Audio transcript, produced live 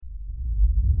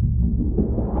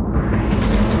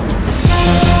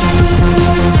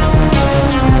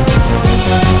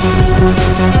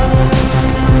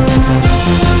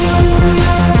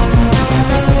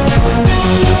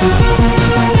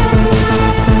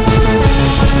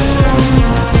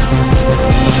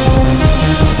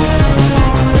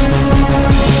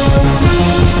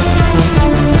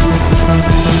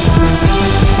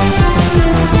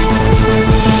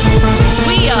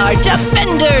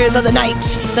of the Night,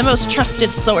 the most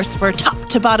trusted source for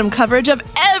top-to-bottom coverage of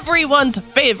everyone's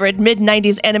favorite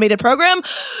mid-90s animated program,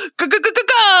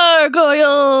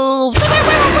 Gargoyles!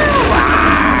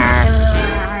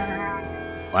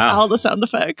 Wow. All the sound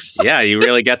effects. Yeah, you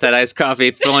really got that iced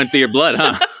coffee flowing through your blood,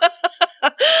 huh?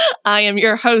 I am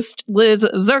your host, Liz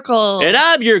Zirkle. And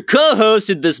I'm your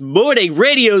co-host at this morning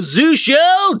Radio Zoo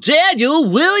show, Daniel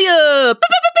Williams.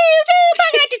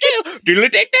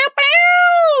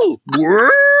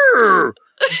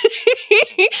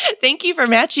 Thank you for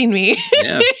matching me.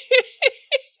 Yeah.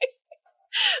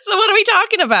 So what are we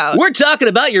talking about? We're talking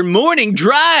about your morning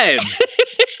drive.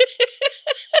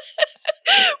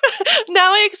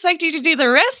 Now I expect you to do the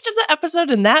rest of the episode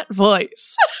in that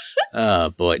voice.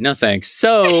 Oh, boy. No, thanks.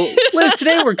 So, Liz,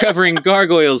 today we're covering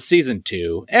Gargoyles Season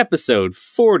 2, Episode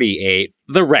 48,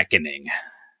 The Reckoning.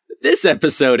 This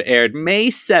episode aired May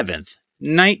 7th,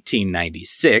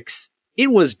 1996. It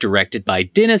was directed by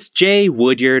Dennis J.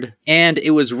 Woodyard, and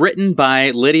it was written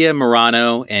by Lydia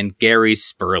Morano and Gary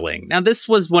Sperling. Now, this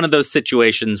was one of those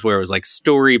situations where it was like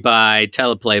story by,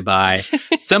 teleplay by.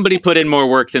 Somebody put in more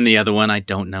work than the other one. I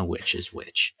don't know which is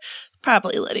which.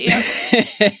 Probably Lydia.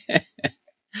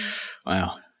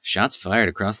 Wow. Shots fired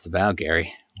across the bow,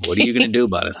 Gary. What are you going to do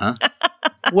about it, huh?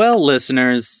 Well,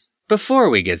 listeners, before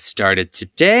we get started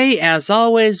today, as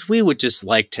always, we would just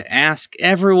like to ask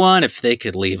everyone if they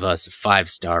could leave us a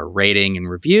 5-star rating and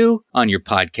review on your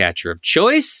podcatcher of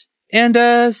choice. And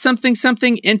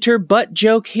something enter butt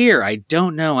joke here. I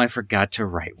don't know. I forgot to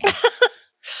write one.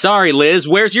 Sorry, Liz.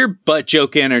 Where's your butt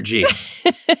joke energy?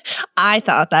 I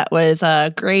thought that was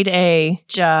a grade A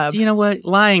job. You know what?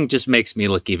 Lying just makes me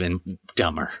look even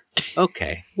dumber.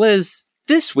 Okay. Liz,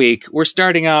 this week we're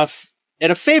starting off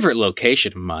at a favorite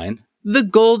location of mine, the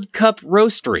Gold Cup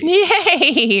Roastery.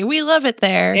 Yay! We love it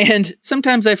there. And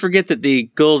sometimes I forget that the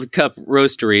Gold Cup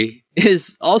Roastery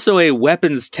is also a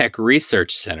weapons tech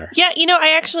research center. Yeah, you know,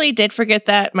 I actually did forget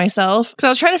that myself, because I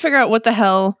was trying to figure out what the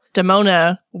hell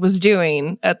Demona was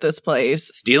doing at this place.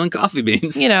 Stealing coffee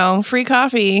beans. You know, free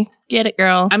coffee. Get it,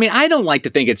 girl. I mean, I don't like to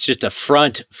think it's just a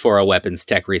front for a weapons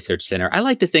tech research center. I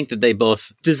like to think that they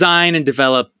both design and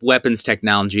develop weapons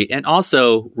technology and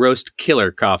also roast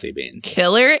killer coffee beans.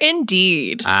 Killer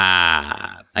indeed.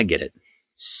 Ah, I get it.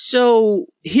 So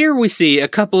here we see a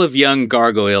couple of young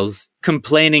gargoyles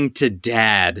complaining to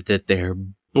Dad that they're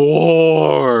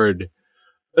bored.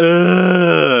 When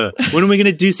are we going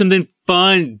to do something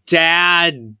fun,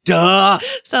 Dad? Duh.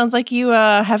 Sounds like you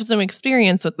have some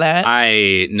experience with that.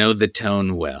 I know the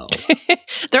tone well.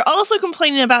 They're also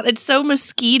complaining about it's so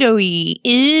mosquito-y.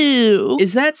 Ew.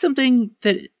 Is that something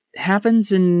that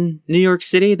happens in New York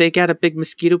City? They got a big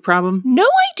mosquito problem? No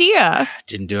idea.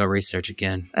 Didn't do our research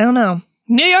again. I don't know.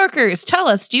 New Yorkers, tell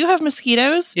us, do you have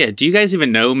mosquitoes? Yeah, do you guys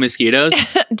even know mosquitoes?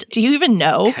 Do you even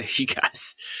know? You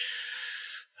guys.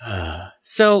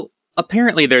 So,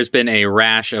 apparently there's been a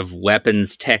rash of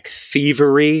weapons tech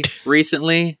thievery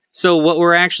recently. So what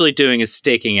we're actually doing is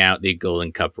staking out the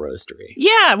Golden Cup Roastery.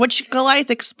 Yeah, which Goliath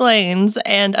explains,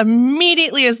 and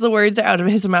immediately as the words are out of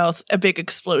his mouth, a big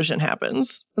explosion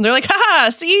happens. And they're like, haha,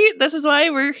 see? This is why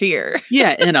we're here.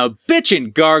 Yeah, and a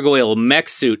bitchin' gargoyle mech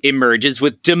suit emerges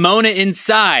with Demona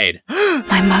inside.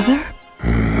 My mother?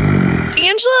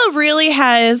 Angela really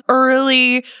has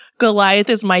early Goliath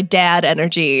is my dad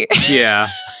energy. Yeah.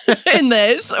 In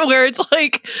this, where it's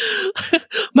like,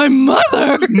 my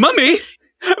mother! Mummy!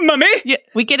 Mummy! Yeah,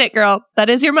 we get it, girl. That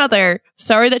is your mother.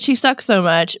 Sorry that she sucks so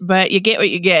much, but you get what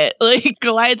you get. Like,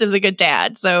 Goliath is a good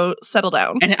dad, so settle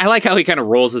down. And I like how he kind of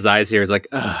rolls his eyes here. He's like,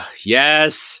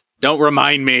 yes, don't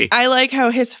remind me. I like how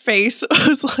his face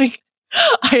was like,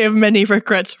 I have many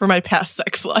regrets for my past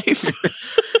sex life.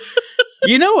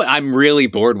 You know what I'm really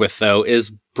bored with, though,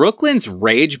 is Brooklyn's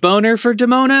rage boner for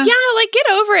Demona. Yeah, like,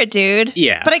 get over it, dude.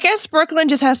 Yeah. But I guess Brooklyn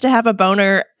just has to have a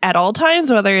boner at all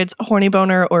times, whether it's horny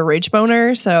boner or rage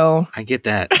boner, so... I get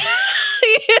that.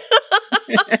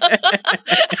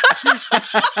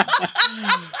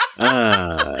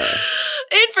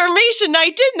 Information I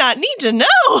did not need to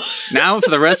know. Now, for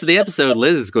the rest of the episode,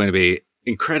 Liz is going to be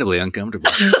incredibly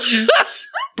uncomfortable.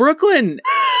 Brooklyn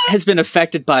has been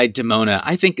affected by Demona,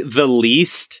 I think, the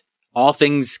least, all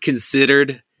things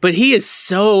considered. But he is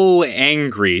so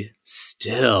angry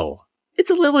still. It's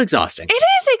a little exhausting. It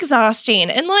is exhausting.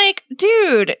 And like,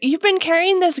 dude, you've been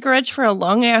carrying this grudge for a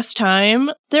long ass time.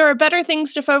 There are better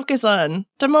things to focus on.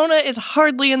 Demona is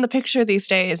hardly in the picture these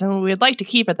days, and we'd like to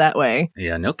keep it that way.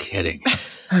 Yeah, no kidding.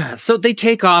 So they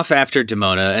take off after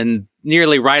Demona, and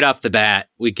nearly right off the bat,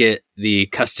 we get the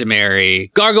customary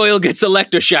Gargoyle gets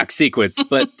electroshock sequence,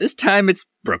 but this time it's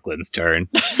Brooklyn's turn.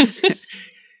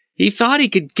 He thought he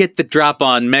could get the drop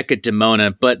on Mecha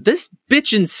Demona, but this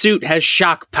bitchin' suit has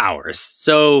shock powers,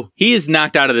 so he is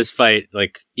knocked out of this fight,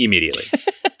 like, immediately.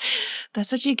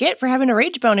 That's what you get for having a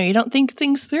rage boner. You don't think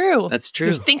things through. That's true.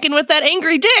 You're thinking with that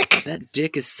angry dick. That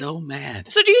dick is so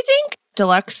mad. So do you think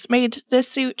Deluxe made this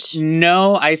suit?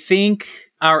 No, I think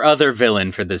our other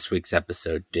villain for this week's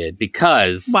episode did,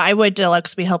 because... Why would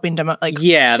Deluxe be helping them? Like,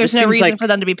 yeah, there's no reason for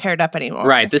them to be paired up anymore.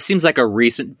 Right, this seems like a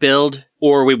recent build,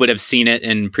 or we would have seen it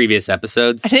in previous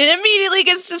episodes. And it immediately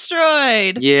gets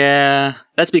destroyed. Yeah,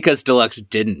 that's because Deluxe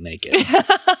didn't make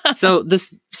it. So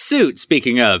this suit,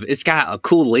 speaking of, it's got a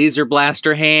cool laser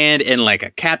blaster hand and like a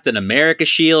Captain America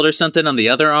shield or something on the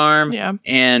other arm. Yeah.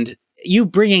 And you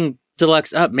bringing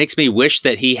Deluxe up makes me wish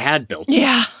that he had built it.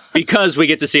 Yeah. Because we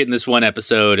get to see it in this one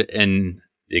episode and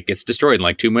it gets destroyed in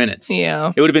like 2 minutes.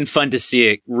 Yeah. It would have been fun to see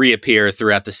it reappear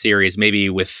throughout the series, maybe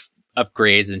with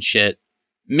upgrades and shit.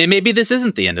 Maybe this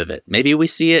isn't the end of it. Maybe we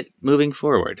see it moving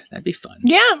forward. That'd be fun.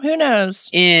 Yeah, who knows?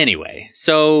 Anyway,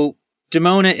 so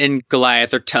Demona and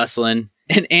Goliath are tussling,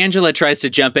 and Angela tries to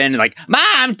jump in and like,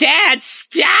 Mom, Dad,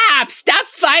 stop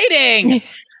fighting.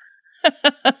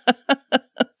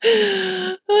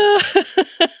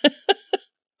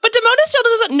 But Demona still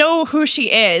doesn't know who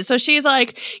she is. So she's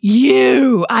like,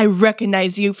 I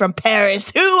recognize you from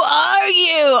Paris. Who are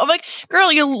you? I'm like,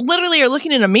 girl, you literally are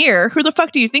looking in a mirror. Who the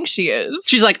fuck do you think she is?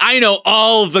 She's like, I know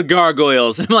all the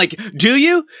gargoyles. I'm like, do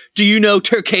you? Do you know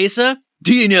Turquesa?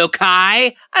 Do you know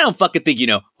Kai? I don't fucking think you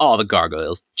know all the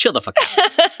gargoyles. Chill the fuck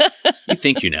out. You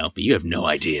think you know, but you have no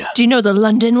idea. Do you know the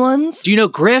London ones? Do you know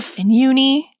Griff? And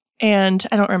Uni? And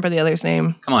I don't remember the other's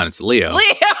name. Come on, it's Leo. Leo,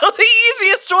 the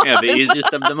easiest one. Yeah, the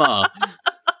easiest of them all.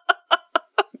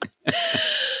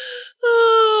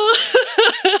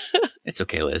 It's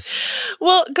okay, Liz.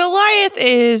 Well, Goliath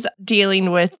is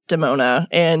dealing with Demona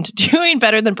and doing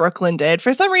better than Brooklyn did.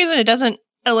 For some reason, it doesn't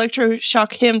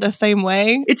electroshock him the same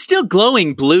way. It's still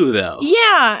glowing blue, though.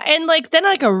 Yeah, and like then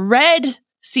like a red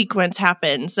sequence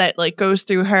happens that like goes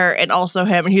through her and also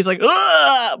him, and he's like,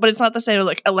 ugh! But it's not the same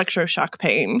like electroshock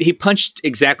pain. He punched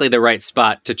exactly the right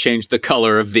spot to change the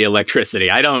color of the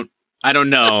electricity. I don't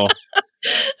know.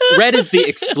 Red is the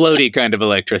explodey kind of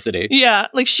electricity. Yeah,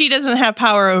 like she doesn't have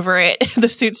power over it. The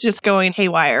suit's just going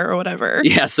haywire or whatever.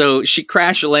 Yeah, so she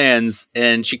crash lands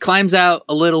and she climbs out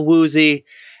a little woozy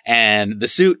and the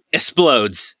suit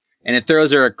explodes and it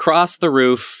throws her across the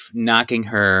roof, knocking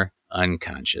her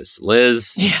unconscious.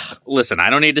 Liz, listen, I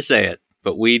don't need to say it,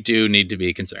 but we do need to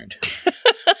be concerned.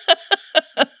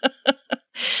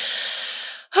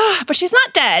 But she's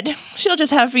not dead. She'll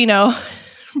just have,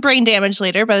 brain damage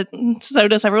later, but so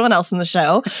does everyone else in the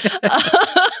show.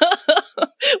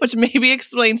 Which maybe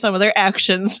explains some of their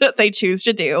actions that they choose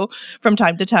to do from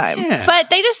time to time. Yeah. But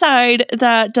they decide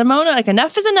that Demona, like,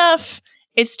 enough is enough.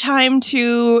 It's time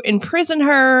to imprison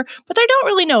her, but they don't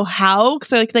really know how,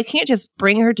 so like they can't just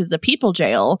bring her to the people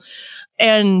jail.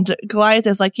 And Goliath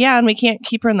is like, yeah, and we can't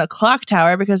keep her in the clock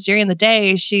tower because during the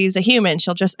day she's a human.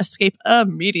 She'll just escape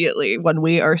immediately when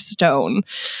we are stone.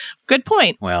 Good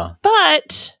point. Well,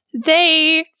 but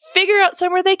they figure out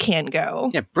somewhere they can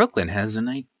go. Yeah, Brooklyn has an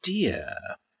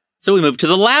idea. So we move to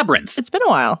the labyrinth. It's been a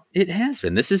while. It has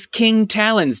been. This is King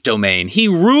Talon's domain. He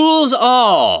rules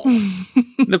all.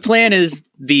 The plan is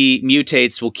the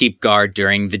mutates will keep guard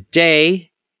during the day,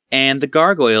 and the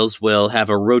gargoyles will have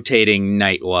a rotating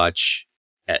night watch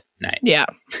at night. Yeah.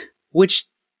 Which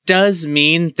does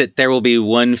mean that there will be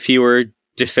one fewer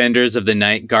defenders of the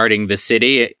night guarding the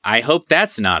city. I hope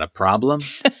that's not a problem.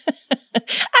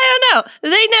 I don't know.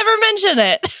 They never mention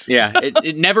it. Yeah,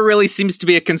 it never really seems to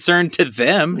be a concern to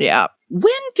them. Yeah.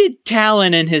 When did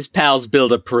Talon and his pals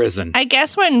build a prison? I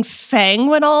guess when Fang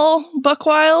went all buck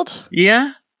wild.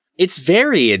 Yeah. It's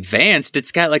very advanced.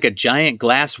 It's got like a giant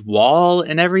glass wall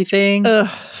and everything. Ugh,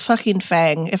 fucking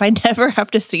Fang. If I never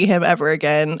have to see him ever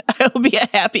again, I'll be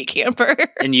a happy camper.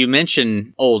 And you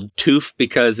mention old Toof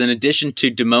because in addition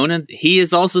to Demona, he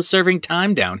is also serving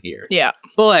time down here. Yeah.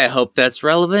 Boy, I hope that's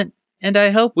relevant. And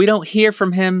I hope we don't hear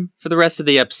from him for the rest of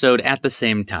the episode at the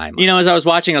same time. As I was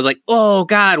watching, I was like, oh,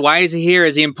 God, why is he here?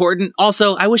 Is he important?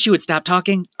 Also, I wish he would stop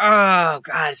talking. Oh,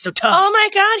 God, it's so tough. Oh, my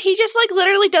God. He just,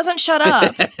 literally doesn't shut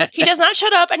up. He does not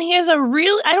shut up, and he has a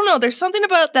real... I don't know. There's something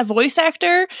about that voice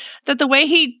actor that the way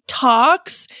he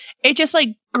talks, it just,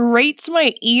 grates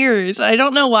my ears. I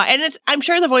don't know why. And I'm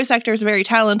sure the voice actor is very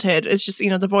talented. It's just,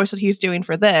 the voice that he's doing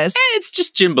for this. It's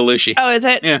just Jim Belushi. Oh, is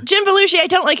it? Yeah. Jim Belushi, I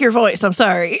don't like your voice. I'm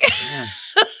sorry. Yeah.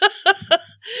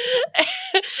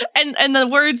 and the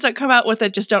words that come out with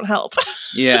it just don't help.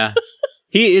 Yeah.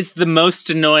 He is the most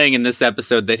annoying in this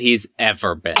episode that he's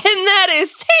ever been. And that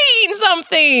is saying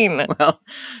something. Well,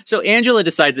 so Angela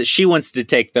decides that she wants to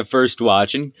take the first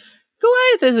watch, and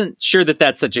Goliath isn't sure that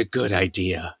that's such a good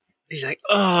idea. He's like,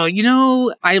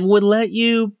 oh, I would let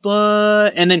you,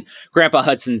 but... And then Grandpa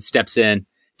Hudson steps in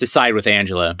to side with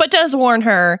Angela. But does warn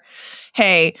her,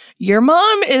 hey, your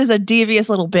mom is a devious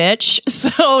little bitch,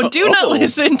 so do not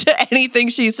listen to anything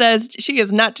she says. She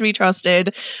is not to be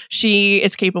trusted. She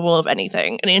is capable of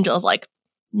anything. And Angela's like,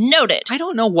 noted. I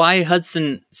don't know why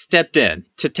Hudson stepped in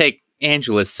to take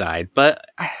Angela's side, but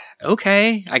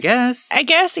okay, I guess.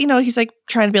 He's like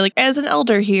trying to be like, as an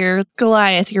elder here,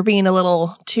 Goliath, you're being a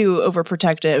little too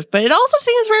overprotective. But it also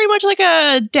seems very much like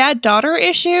a dad-daughter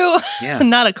issue,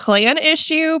 not a clan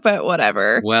issue, but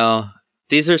whatever. Well,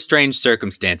 these are strange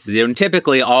circumstances.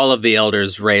 Typically, all of the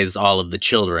elders raise all of the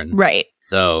children. Right.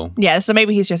 So... Yeah, so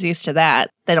maybe he's just used to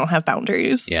that. They don't have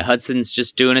boundaries. Yeah, Hudson's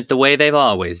just doing it the way they've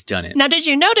always done it. Now, did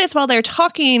you notice while they're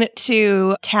talking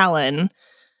to Talon,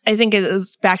 I think it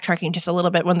was backtracking just a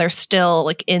little bit when they're still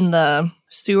like in the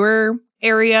sewer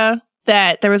area,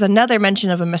 that there was another mention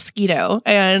of a mosquito.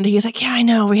 And he's like, yeah, I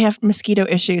know, we have mosquito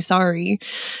issues, sorry.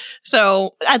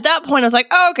 So at that point, I was like,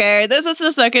 oh, okay, this is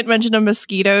the second mention of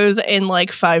mosquitoes in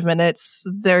like 5 minutes.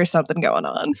 There's something going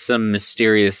on. Some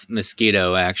mysterious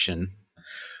mosquito action.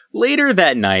 Later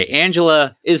that night,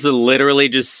 Angela is literally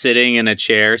just sitting in a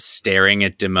chair staring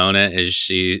at Demona as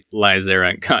she lies there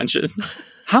unconscious.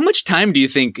 How much time do you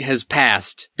think has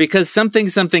passed? Because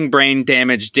something brain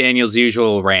damaged Daniel's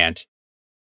usual rant.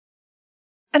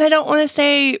 And I don't want to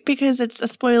say because it's a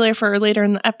spoiler for later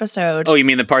in the episode. Oh, you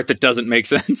mean the part that doesn't make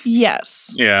sense?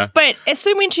 Yes. Yeah. But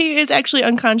assuming she is actually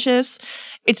unconscious,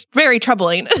 it's very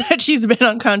troubling that she's been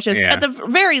unconscious. Yeah. At the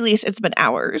very least, it's been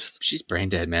hours. She's brain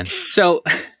dead, man. So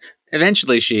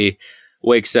eventually she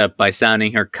wakes up by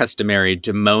sounding her customary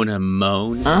Demona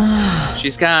moan.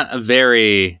 She's got a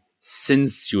very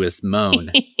sensuous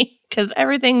moan. Because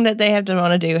everything that they have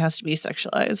Demona do has to be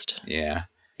sexualized. Yeah.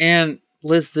 And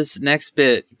Liz, this next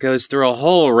bit goes through a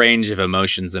whole range of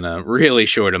emotions in a really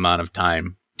short amount of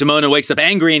time. Demona wakes up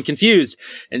angry and confused,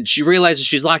 and she realizes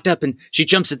she's locked up, and she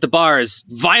jumps at the bars,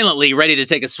 violently ready to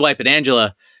take a swipe at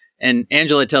Angela. And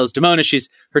Angela tells Demona she's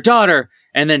her daughter,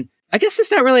 and then I guess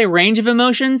it's not really a range of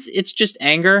emotions, it's just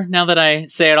anger, now that I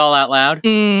say it all out loud.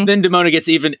 Then Demona gets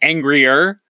even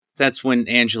angrier. That's when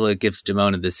Angela gives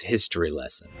Demona this history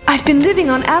lesson. I've been living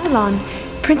on Avalon.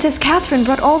 Princess Catherine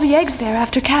brought all the eggs there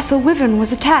after Castle Wyvern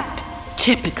was attacked.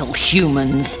 Typical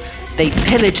humans. They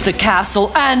pillage the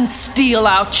castle and steal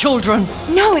our children.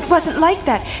 No, it wasn't like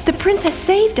that. The princess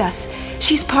saved us.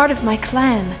 She's part of my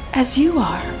clan, as you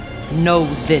are. Know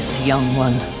this, young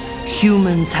one.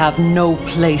 Humans have no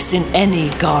place in any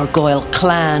gargoyle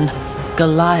clan.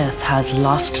 Goliath has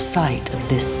lost sight of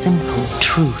this simple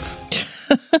truth.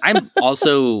 I'm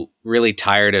also really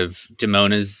tired of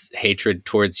Demona's hatred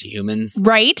towards humans.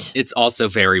 Right? It's also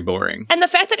very boring. And the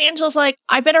fact that Angela's like,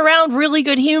 I've been around really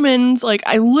good humans. Like,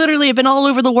 I literally have been all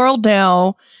over the world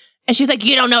now. And she's like,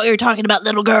 you don't know what you're talking about,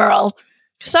 little girl.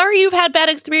 Sorry you've had bad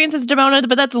experiences, Demona,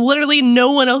 but that's literally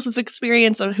no one else's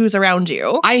experience of who's around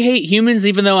you. I hate humans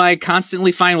even though I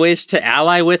constantly find ways to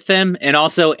ally with them and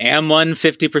also am one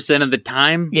 50% of the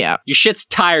time. Yeah. Your shit's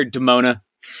tired, Demona.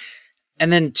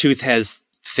 And then Tooth has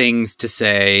things to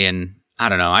say, and I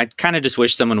don't know. I kind of just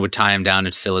wish someone would tie him down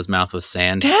and fill his mouth with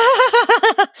sand.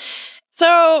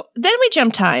 So then we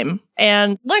jump time,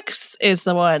 and Lex is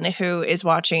the one who is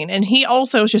watching, and he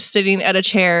also is just sitting at a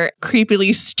chair,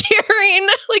 creepily staring.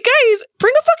 Like, guys,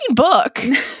 bring a fucking book.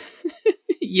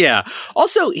 Yeah.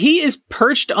 Also, he is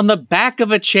perched on the back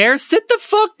of a chair. Sit the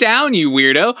fuck down, you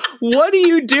weirdo. What are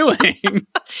you doing?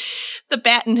 The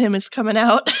bat in him is coming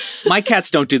out. My cats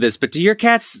don't do this, but do your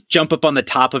cats jump up on the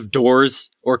top of doors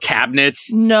or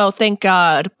cabinets? No, thank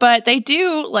God. But they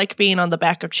do like being on the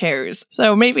back of chairs.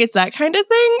 So maybe it's that kind of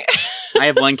thing. I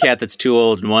have one cat that's too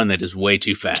old and one that is way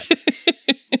too fat.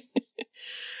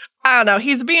 I don't know.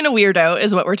 He's being a weirdo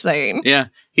is what we're saying. Yeah,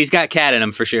 he's got cat in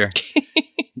him for sure.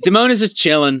 Demona's just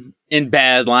chilling in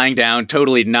bed, lying down,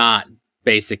 totally not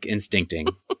basic instincting,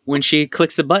 when she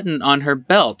clicks a button on her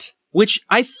belt, which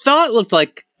I thought looked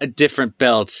like a different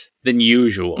belt than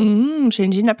usual.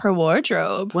 Changing up her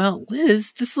wardrobe. Well,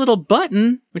 Liz, this little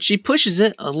button, when she pushes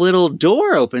it, a little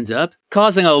door opens up,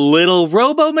 causing a little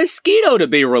robo-mosquito to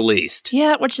be released.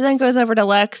 Yeah, which then goes over to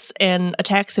Lex and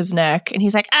attacks his neck, and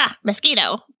he's like,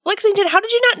 mosquito. Lexington, how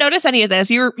did you not notice any of this?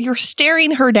 You're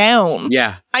staring her down.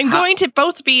 Yeah. I'm going to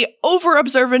both be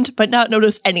over-observant but not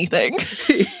notice anything.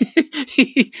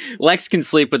 Lex can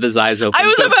sleep with his eyes open. I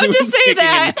was about to say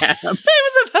that. I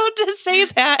was about to say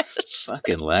that.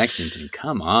 Fucking Lexington,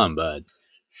 come on, bud.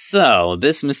 So,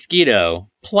 this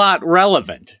mosquito, plot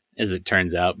relevant. as it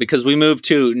turns out, because we move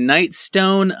to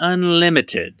Nightstone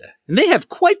Unlimited. And they have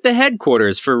quite the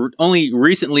headquarters for only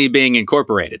recently being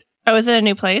incorporated. Oh, is it a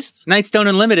new place? Nightstone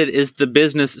Unlimited is the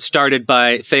business started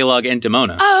by Thailog and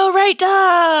Demona. Oh, right, duh!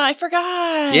 I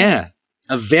forgot. Yeah.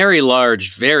 A very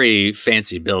large, very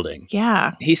fancy building.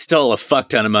 Yeah. He stole a fuck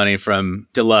ton of money from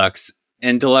Deluxe,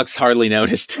 and Deluxe hardly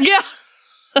noticed. Yeah.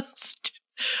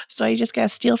 So you just gotta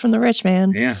steal from the rich,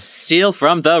 man. Yeah. Steal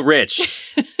from the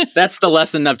rich. That's the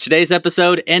lesson of today's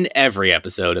episode and every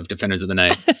episode of Defenders of the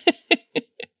Night.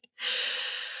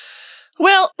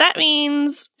 Well, that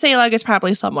means Thailog is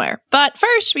probably somewhere. But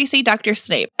first, we see Dr.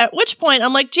 Snape. At which point,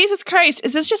 I'm like, Jesus Christ,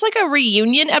 is this just like a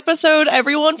reunion episode?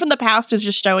 Everyone from the past is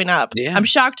just showing up. Yeah. I'm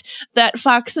shocked that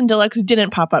Fox and Deluxe didn't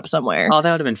pop up somewhere. Oh,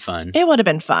 that would have been fun. It would have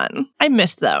been fun. I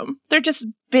miss them. They're just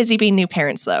busy being new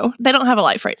parents, though. They don't have a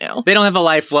life right now. They don't have a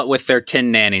life, what, with their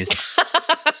 10 nannies.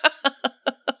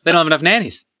 They don't have enough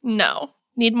nannies. No.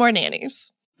 Need more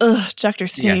nannies. Ugh, Dr.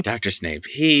 Snape. Yeah, Dr. Snape.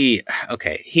 He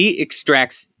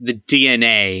extracts the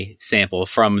DNA sample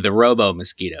from the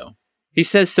robo-mosquito. He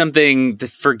says something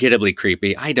forgettably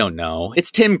creepy. I don't know.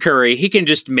 It's Tim Curry. He can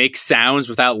just make sounds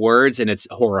without words, and it's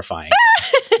horrifying.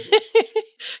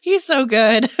 He's so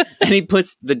good. And he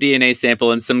puts the DNA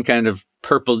sample in some kind of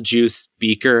purple juice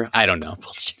beaker. I don't know.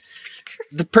 Purple juice beaker.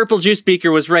 The purple juice beaker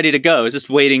was ready to go. It was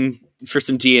just waiting for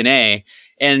some DNA.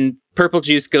 And purple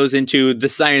juice goes into the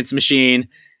science machine,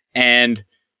 and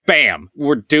bam,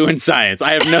 we're doing science.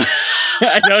 I have no,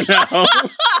 I don't know.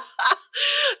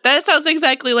 That sounds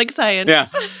exactly like science. Yeah.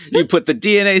 You put the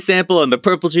DNA sample in the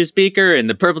purple juice beaker, and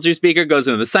the purple juice beaker goes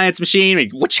into the science machine.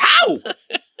 And wha-chow!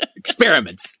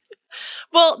 Experiments.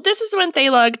 Well, this is when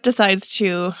Thailog decides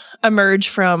to emerge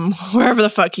from wherever the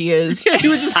fuck he is. He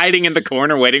was just hiding in the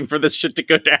corner waiting for this shit to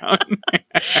go down. And then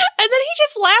he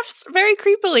just laughs very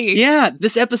creepily. Yeah,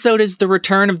 this episode is the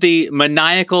return of the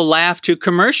maniacal laugh to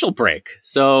commercial break.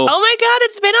 So, Oh my god,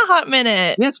 it's been a hot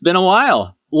minute. yeah, it's been a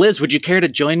while. Liz, would you care to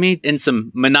join me in some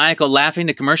maniacal laughing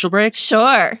to commercial break?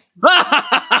 Sure. I'll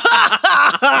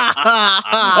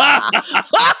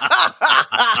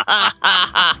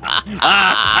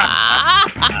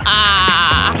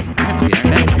be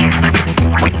right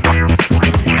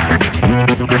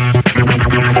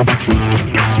back.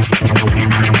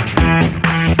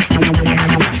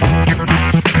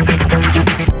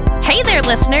 Hey there,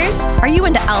 listeners! Are you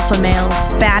into alpha males,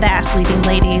 badass leading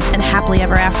ladies, and happily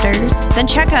ever afters? Then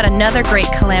check out another great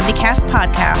Calamity Cast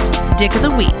podcast, Dick of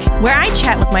the Week, where I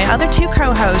chat with my other two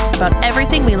co-hosts about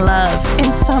everything we love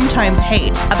and sometimes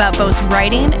hate about both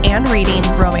writing and reading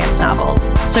romance novels.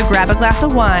 So grab a glass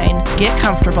of wine, get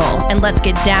comfortable, and let's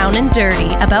get down and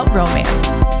dirty about romance.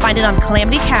 Find it on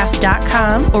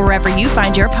calamitycast.com or wherever you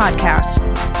find your podcast.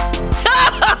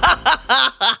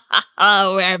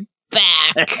 Oh, we're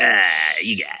back.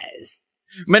 You guys.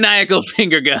 Maniacal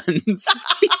finger guns.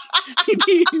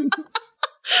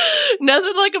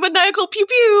 Nothing like a maniacal pew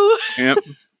pew. Yep.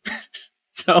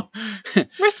 So,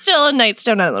 We're still in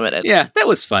Nightstone Unlimited. yeah, that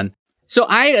was fun. So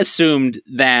I assumed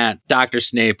that Dr.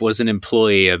 Snape was an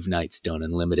employee of Nightstone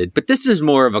Unlimited, but this is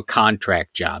more of a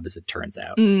contract job, as it turns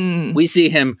out. Mm. We see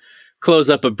him close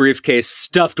up a briefcase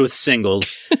stuffed with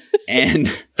singles, and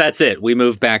that's it. We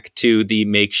move back to the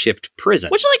makeshift prison.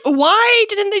 Which, like, why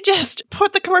didn't they just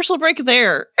put the commercial break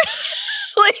there?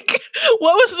 Like,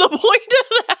 what was the point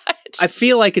of that? I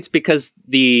feel like it's because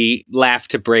the laugh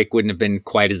to break wouldn't have been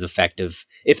quite as effective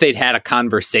if they'd had a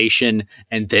conversation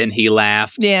and then he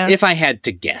laughed. Yeah. If I had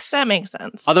to guess. That makes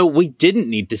sense. Although we didn't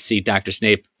need to see Dr.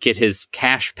 Snape get his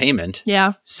cash payment.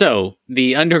 Yeah. So,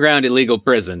 the underground illegal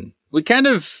prison. We kind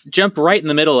of jump right in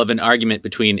the middle of an argument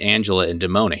between Angela and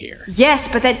Demona here. Yes,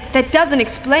 but that doesn't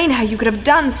explain how you could have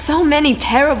done so many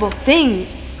terrible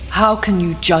things. How can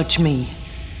you judge me?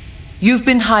 You've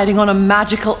been hiding on a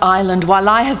magical island while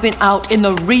I have been out in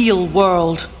the real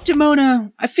world.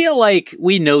 Demona, I feel like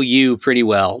we know you pretty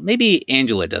well. Maybe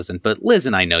Angela doesn't, but Liz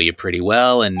and I know you pretty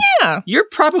well, and Yeah. you're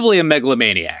probably a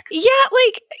megalomaniac. Yeah,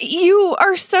 like, you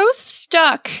are so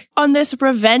stuck on this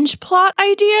revenge plot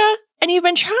idea, and you've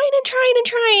been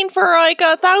trying for like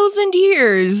 1,000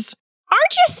 years.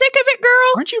 Aren't you sick of it,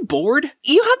 girl? Aren't you bored?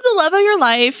 You have the love of your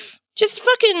life. Just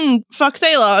fucking fuck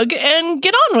Thailog and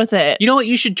get on with it. You know what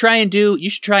you should try and do? You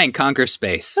should try and conquer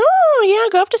space. Oh, yeah,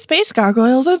 go up to space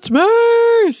gargoyles in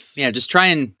space. Yeah, just try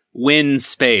and win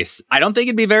space. I don't think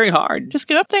it'd be very hard. Just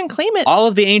go up there and claim it. All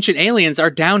of the ancient aliens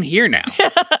are down here now.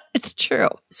 It's true.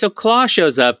 So Claw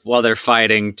shows up while they're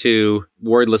fighting to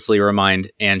wordlessly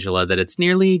remind Angela that it's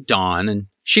nearly dawn, and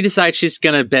she decides she's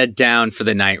gonna bed down for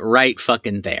the night right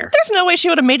fucking there. There's no way she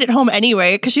would have made it home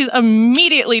anyway, because she's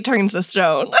immediately turns to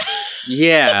stone.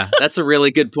 Yeah, that's a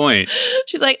really good point.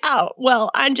 She's like, oh, well,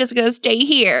 I'm just going to stay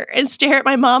here and stare at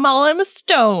my mom while I'm a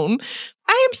stone.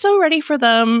 I am so ready for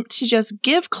them to just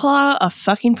give Claw a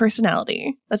fucking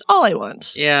personality. That's all I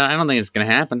want. Yeah, I don't think it's gonna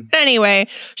happen. Anyway,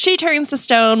 she turns to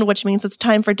stone, which means it's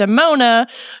time for Demona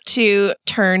to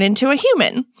turn into a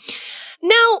human.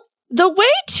 Now, the way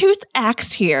Tooth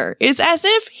acts here is as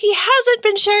if he hasn't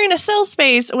been sharing a cell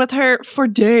space with her for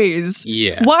days.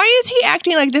 Yeah. Why is he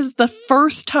acting like this is the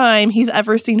first time he's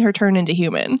ever seen her turn into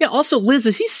human? Yeah, also, Liz,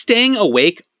 is he staying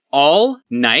awake all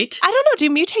night? I don't know.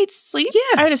 Do mutates sleep?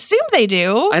 Yeah. I would assume they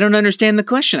do. I don't understand the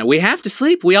question. We have to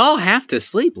sleep. We all have to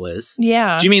sleep, Liz.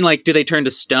 Yeah. Do you mean, like, do they turn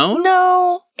to stone?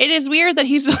 No. It is weird that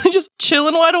he's just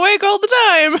chilling wide awake all the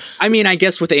time. I mean, I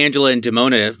guess with Angela and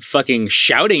Demona fucking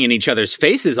shouting in each other's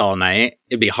faces all night,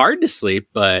 it'd be hard to sleep,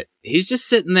 but he's just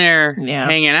sitting there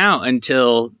hanging out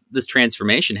until this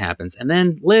transformation happens. And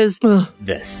then, Liz,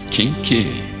 this.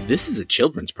 Kinky. This is a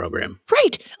children's program.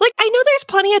 Right. Like, I know there's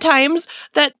plenty of times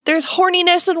that there's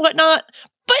horniness and whatnot,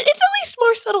 but it's at least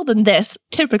more subtle than this,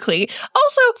 typically.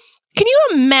 Also, can you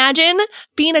imagine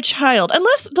being a child,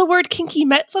 unless the word kinky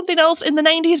meant something else in the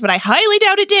 90s, but I highly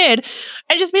doubt it did,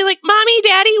 and just be like, Mommy,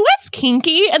 Daddy, what's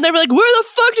kinky? And they'd be like, where the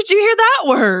fuck did you hear that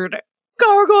word?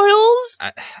 Gargoyles?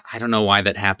 I don't know why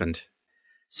that happened.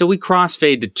 So we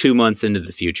crossfade to 2 months into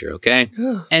the future, okay?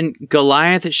 And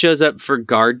Goliath shows up for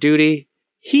guard duty.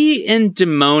 He and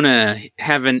Demona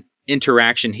have an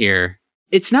interaction here.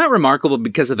 It's not remarkable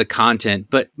because of the content,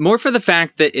 but more for the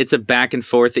fact that it's a back and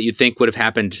forth that you'd think would have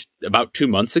happened about 2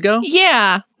 months ago.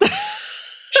 Yeah.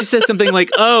 She says something like,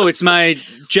 oh, it's my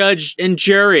judge and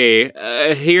jury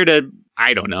here to,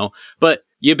 I don't know. But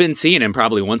you've been seeing him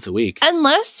probably once a week.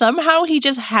 Unless somehow he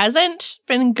just hasn't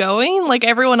been going. Like,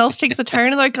 everyone else takes a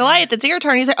turn and they're like, Goliath, it's your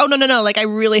turn. He's like, oh, no. Like, I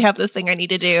really have this thing I need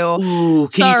to do. Ooh,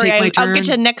 Sorry, you take my turn? I'll get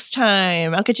you next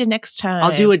time.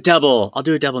 I'll do a double. I'll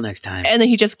do a double next time. And then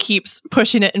he just keeps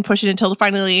pushing it until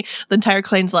finally the entire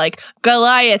clane's like,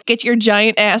 Goliath, get your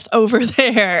giant ass over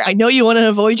there. I know you want to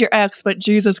avoid your ex, but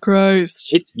Jesus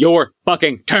Christ. It's your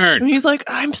fucking turn. And he's like,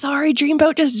 I'm sorry,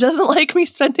 Dreamboat just doesn't like me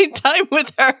spending time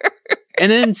with her. And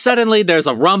then suddenly there's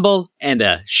a rumble and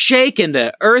a shake and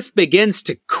the earth begins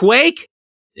to quake.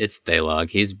 It's Thalog.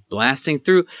 He's blasting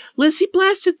through. Liz, he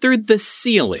blasted through the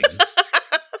ceiling.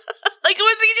 Like,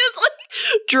 was he just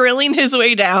like drilling his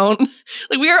way down?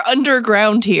 Like, we are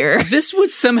underground here. This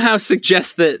would somehow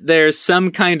suggest that there's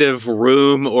some kind of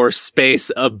room or space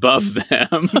above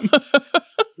them.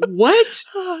 What?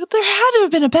 Oh, there had to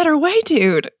have been a better way,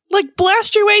 dude. Like,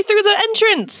 blast your way through the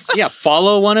entrance. Yeah,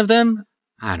 follow one of them?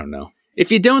 I don't know. If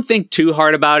you don't think too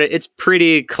hard about it, it's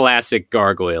pretty classic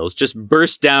Gargoyles. Just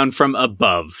burst down from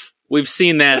above. We've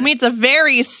seen that. I mean, it's a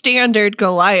very standard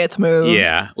Goliath move.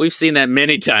 Yeah, we've seen that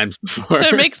many times before. So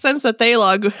it makes sense that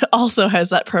Thalog also has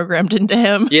that programmed into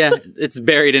him. Yeah, it's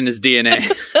buried in his DNA.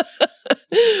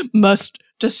 Must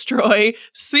destroy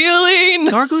ceiling.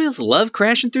 Gargoyles love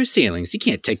crashing through ceilings. You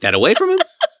can't take that away from him.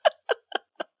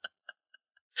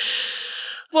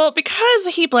 Well, because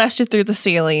he blasted through the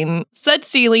ceiling, said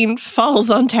ceiling falls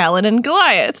on Talon and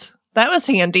Goliath. That was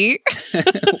handy.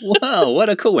 Whoa, what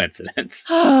a coincidence.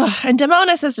 And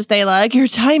Demona says to Thalog, your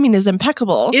timing is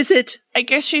impeccable. Is it? I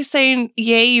guess she's saying,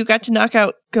 yay, you got to knock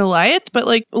out Goliath, but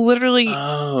like literally.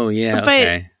 Oh, yeah, but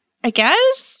okay. I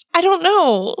guess? I don't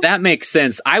know. That makes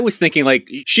sense. I was thinking like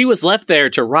she was left there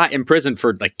to rot in prison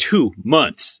for like 2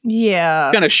 months. Yeah.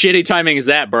 What kind of shitty timing is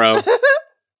that, bro?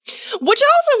 Which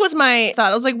also was my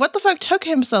thought. I was like, what the fuck took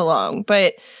him so long?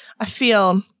 But I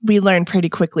feel we learned pretty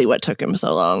quickly what took him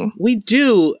so long. We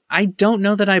do. I don't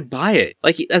know that I buy it.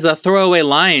 Like, as a throwaway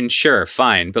line, sure,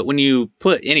 fine. But when you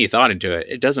put any thought into it,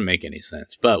 it doesn't make any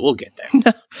sense. But we'll get there.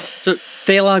 No. So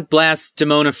Thalog blasts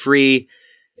Demona free,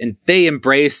 and they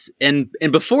embrace. And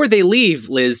before they leave,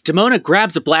 Liz, Demona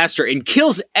grabs a blaster and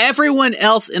kills everyone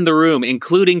else in the room,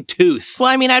 including Tooth. Well,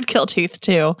 I mean, I'd kill Tooth,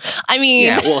 too. I mean...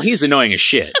 Yeah, well, he's annoying as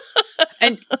shit.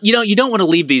 And, you don't want to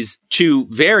leave these two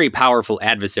very powerful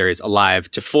adversaries alive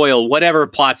to foil whatever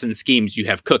plots and schemes you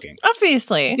have cooking.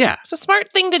 Obviously. Yeah. It's a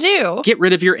smart thing to do. Get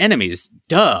rid of your enemies.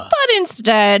 Duh. But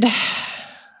instead,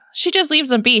 she just leaves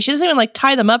them be. She doesn't even, like,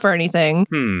 tie them up or anything.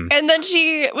 And then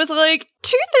she was like,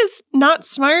 Tooth is not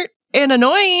smart and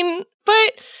annoying,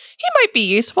 but he might be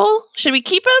useful. Should we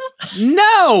keep him?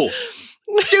 No!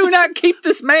 Do not keep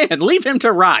this man. Leave him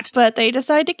to rot. But they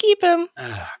decide to keep him.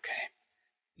 Okay.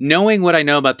 Knowing what I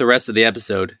know about the rest of the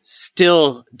episode,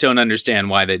 still don't understand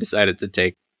why they decided to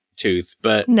take Tooth,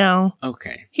 but... No.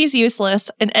 Okay. He's useless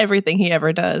in everything he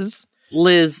ever does.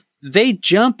 Liz, they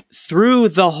jump through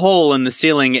the hole in the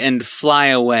ceiling and fly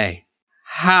away.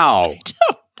 How?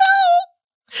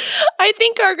 I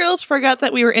think Gargoyles forgot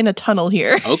that we were in a tunnel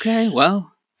here. Okay,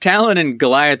 well, Talon and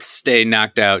Goliath stay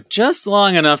knocked out just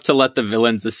long enough to let the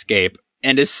villains escape.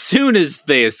 And as soon as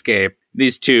they escape,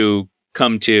 these two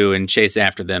come to and chase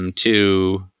after them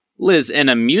to, Liz, an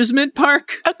amusement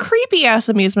park? A creepy-ass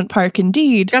amusement park,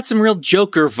 indeed. Got some real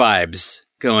Joker vibes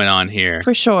going on here.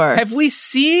 For sure. Have we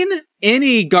seen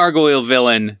any gargoyle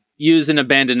villain use an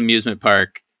abandoned amusement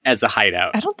park as a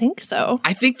hideout? I don't think so.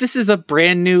 I think this is a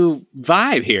brand new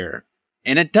vibe here.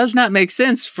 And it does not make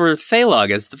sense for Thalog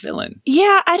as the villain.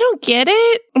 Yeah, I don't get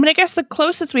it. I mean, I guess the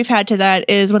closest we've had to that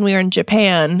is when we were in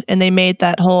Japan and they made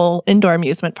that whole indoor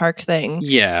amusement park thing.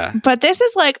 Yeah. But this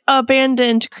is like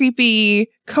abandoned,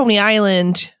 creepy Coney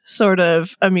Island sort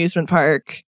of amusement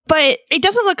park. But it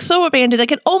doesn't look so abandoned.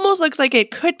 Like, it almost looks like it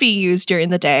could be used during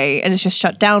the day and it's just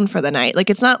shut down for the night. Like,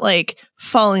 it's not like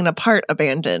falling apart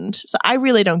abandoned. So I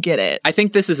really don't get it. I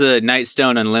think this is a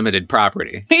Nightstone Unlimited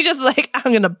property. He's just like,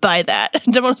 I'm going to buy that.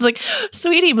 And Damona's like,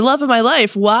 sweetie, love of my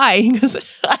life. Why? He goes,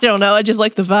 I don't know. I just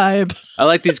like the vibe. I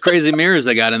like these crazy mirrors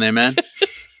I got in there, man.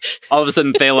 All of a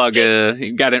sudden,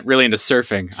 Thalog got really into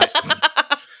surfing.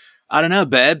 I don't know,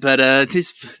 babe, but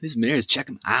these mirrors, check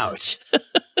them out.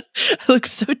 I look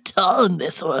so tall in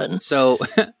this one. So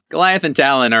Goliath and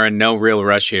Talon are in no real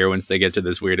rush here once they get to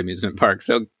this weird amusement park.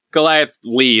 So Goliath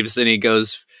leaves and he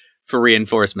goes for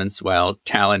reinforcements while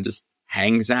Talon just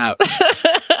hangs out.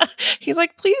 He's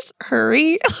like, please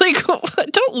hurry. Like,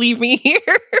 don't leave me here.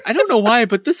 I don't know why,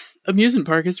 but this amusement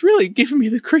park is really giving me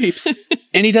the creeps.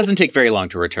 And he doesn't take very long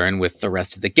to return with the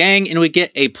rest of the gang, and we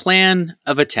get a plan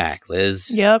of attack,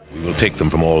 Liz. Yep. We will take them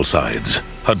from all sides.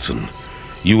 Hudson,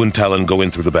 you and Talon go in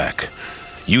through the back.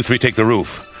 You three take the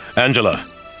roof. Angela,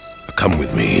 come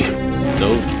with me.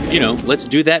 So, let's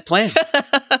do that plan.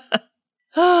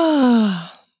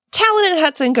 Talon and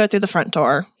Hudson go through the front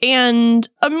door, and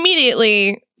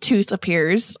immediately Tooth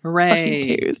appears. Hooray.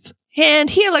 Fucking Tooth. And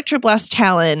he electroblasts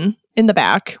Talon in the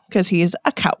back because he's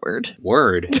a coward.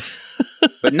 Word.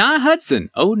 But not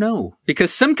Hudson. Oh no.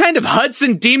 Because some kind of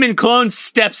Hudson demon clone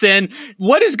steps in.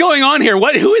 What is going on here?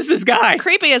 Who is this guy?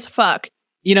 Creepy as fuck.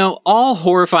 All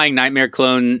horrifying nightmare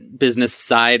clone business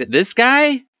aside, this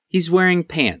guy, he's wearing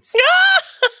pants.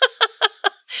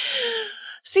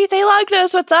 See, Thalog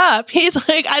knows what's up. He's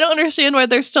like, I don't understand why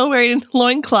they're still wearing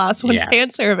loincloths when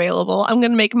pants are available. I'm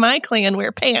going to make my clan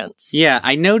wear pants. Yeah,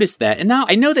 I noticed that. And now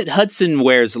I know that Hudson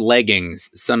wears leggings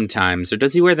sometimes. Or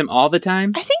does he wear them all the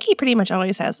time? I think he pretty much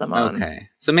always has them on. Okay.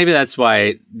 So maybe that's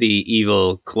why the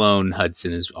evil clone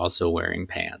Hudson is also wearing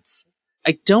pants.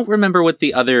 I don't remember what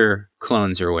the other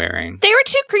clones are wearing. They were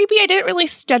too creepy. I didn't really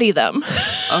study them.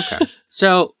 Okay.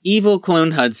 So evil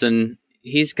clone Hudson,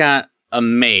 he's got a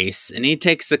mace, and he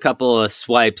takes a couple of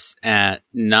swipes at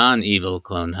non-evil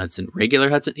clone Hudson. Regular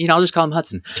Hudson? I'll just call him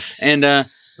Hudson. And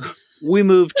we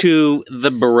move to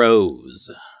the bros.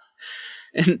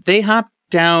 And they hop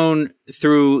down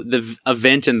through a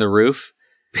vent in the roof.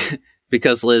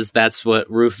 Because, Liz, that's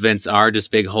what roof vents are,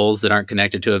 just big holes that aren't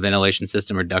connected to a ventilation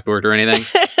system or ductwork or anything.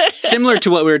 Similar to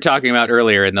what we were talking about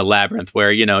earlier in the labyrinth,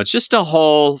 where, it's just a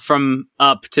hole from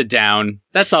up to down.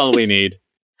 That's all we need.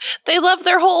 They love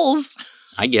their holes.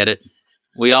 I get it.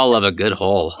 We all love a good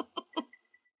hole.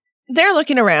 They're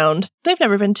looking around. They've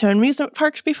never been to an amusement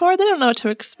park before. They don't know what to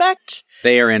expect.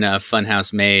 They are in a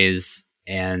funhouse maze,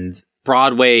 and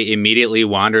Broadway immediately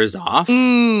wanders off.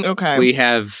 Okay. We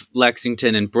have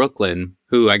Lexington and Brooklyn,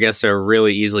 who I guess are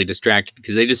really easily distracted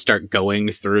because they just start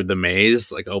going through the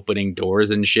maze, like opening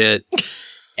doors and shit.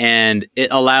 And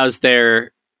it allows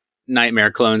their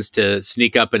nightmare clones to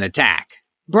sneak up and attack.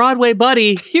 Broadway,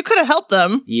 buddy. You could have helped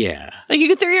them. Yeah. Like,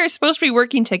 you three are supposed to be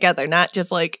working together, not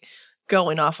just like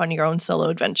going off on your own solo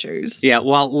adventures. Yeah,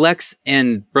 while Lex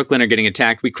and Brooklyn are getting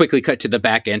attacked, we quickly cut to the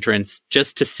back entrance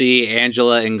just to see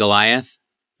Angela and Goliath.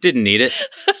 Didn't need it.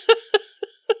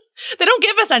 They don't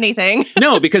give us anything.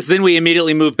 No, because then we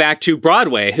immediately move back to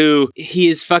Broadway, who he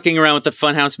is fucking around with the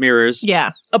funhouse mirrors. Yeah.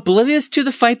 Oblivious to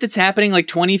the fight that's happening like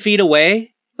 20 feet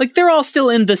away. Like, they're all still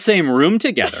in the same room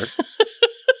together.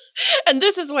 And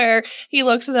this is where he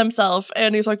looks at himself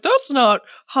and he's like, that's not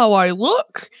how I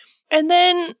look. And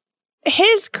then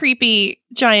his creepy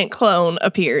giant clone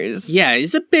appears. Yeah,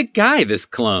 he's a big guy, this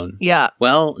clone. Yeah.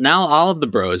 Well, now all of the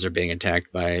bros are being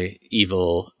attacked by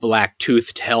evil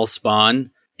black-toothed hellspawn,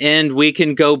 and we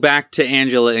can go back to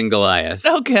Angela and Goliath.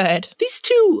 Oh, good. These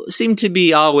two seem to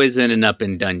be always ending up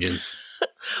in dungeons.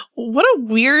 What a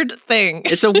weird thing.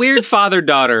 It's a weird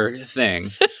father-daughter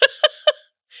thing.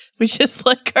 We just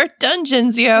like our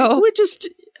dungeons, yo. We're just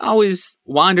always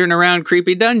wandering around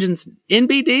creepy dungeons in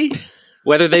BD.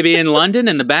 Whether they be in London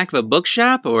in the back of a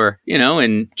bookshop or,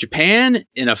 in Japan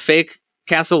in a fake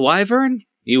Castle Wyvern,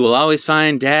 you will always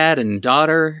find dad and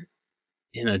daughter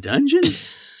in a dungeon.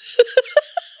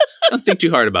 Don't think too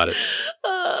hard about it.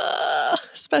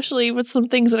 Especially with some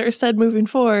things that are said moving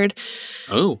forward.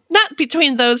 Oh. Not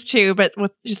between those two, but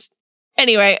with just...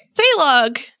 Anyway,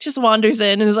 Thailog just wanders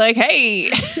in and is like, hey.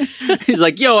 He's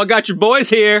like, yo, I got your boys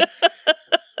here.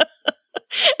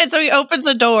 And so he opens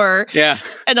a door. Yeah.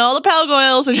 And all the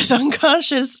Palgoyles are just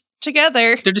unconscious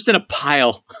together. They're just in a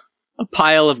pile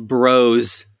of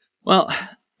bros. Well,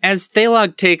 as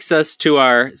Thailog takes us to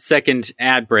our second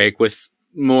ad break with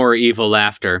more evil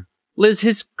laughter, Liz,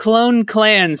 his clone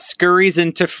clan scurries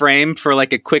into frame for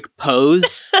like a quick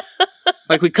pose.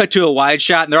 Like we cut to a wide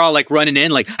shot and they're all like running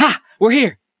in like, we're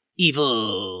here.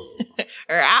 Evil.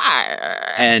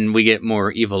 And we get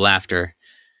more evil laughter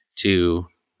to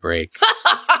break.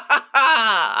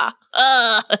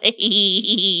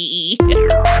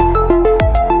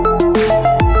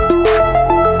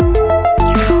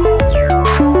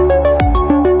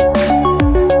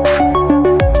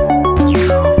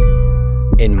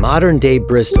 In modern-day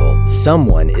Bristol,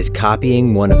 someone is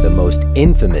copying one of the most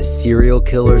infamous serial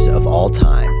killers of all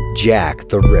time, Jack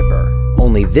the Ripper.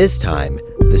 Only this time,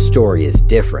 the story is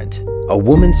different. A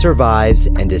woman survives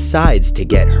and decides to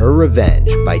get her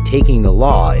revenge by taking the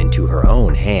law into her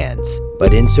own hands.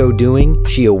 But in so doing,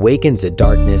 she awakens a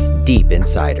darkness deep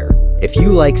inside her. If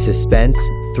you like suspense,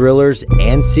 thrillers,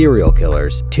 and serial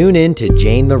killers, tune in to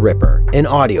Jane the Ripper, an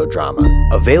audio drama.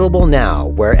 Available now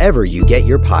wherever you get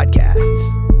your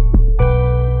podcasts.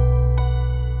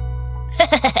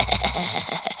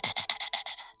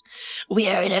 We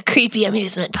are in a creepy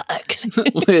amusement park.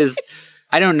 Liz,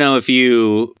 I don't know if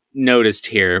you noticed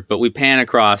here, but we pan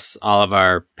across all of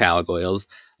our Palgoyles.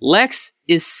 Lex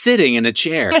is sitting in a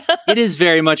chair. It is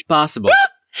very much possible.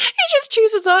 He just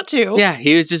chooses not to. Yeah,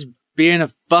 he was just being a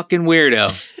fucking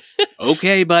weirdo.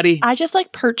 Okay, buddy. I just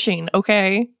like perching,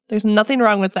 okay? There's nothing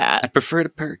wrong with I that. prefer to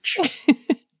perch.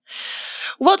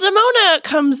 Well, Damona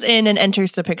comes in and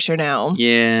enters the picture now.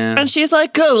 Yeah. And she's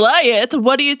like, Goliath,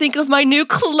 what do you think of my new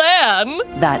clan?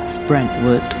 That's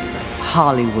Brentwood,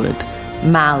 Hollywood,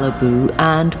 Malibu,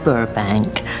 and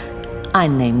Burbank. I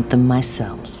named them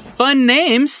myself. Fun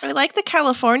names. I like the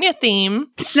California theme.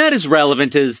 It's not as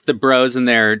relevant as the bros and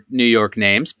their New York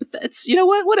names, but it's, you know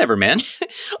what? Whatever, man.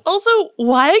 Also,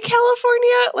 why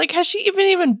California? Like, has she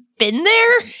even been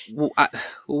there?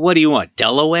 What do you want?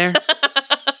 Delaware?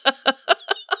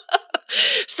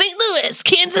 St. Louis,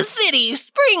 Kansas City,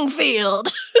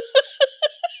 Springfield,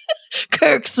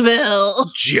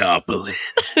 Kirksville. Joplin.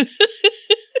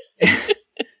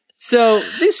 So,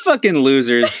 these fucking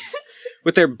losers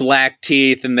with their black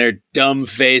teeth and their dumb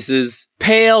faces,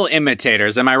 pale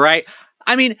imitators, am I right?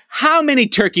 I mean, how many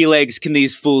turkey legs can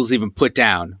these fools even put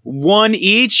down? One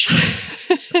each?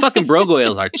 The fucking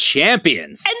Brogoyles are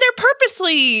champions. And they're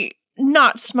purposely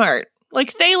not smart.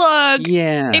 Like,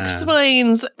 Thailog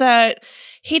explains that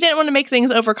he didn't want to make things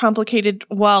overcomplicated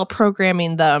while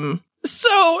programming them.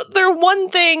 So their one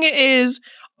thing is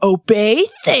obey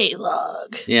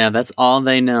Thailog. Yeah, that's all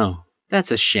they know.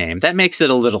 That's a shame. That makes it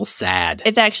a little sad.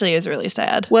 It actually is really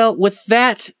sad. Well, with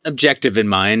that objective in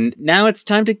mind, now it's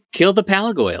time to kill the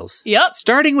Palgoyles. Yep.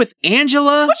 Starting with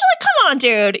Angela. Which, like, come on,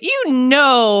 dude. You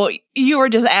know you were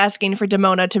just asking for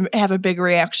Damona to have a big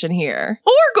reaction here.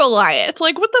 Or Goliath.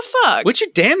 Like, what the fuck? What's your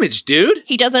damage, dude?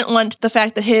 He doesn't want the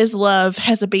fact that his love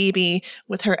has a baby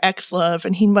with her ex-love,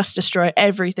 and he must destroy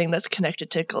everything that's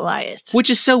connected to Goliath. Which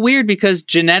is so weird because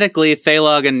genetically,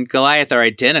 Thailog and Goliath are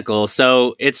identical,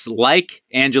 so it's like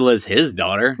Angela's his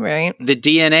daughter. Right. The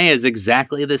DNA is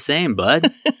exactly the same,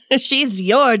 bud. She's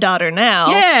your daughter now.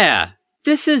 Yeah!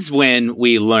 This is when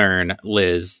we learn,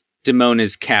 Liz,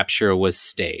 Damona's capture was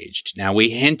staged. Now, we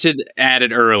hinted at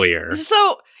it earlier.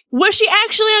 So, was she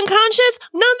actually unconscious?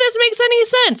 None of this makes any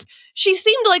sense. She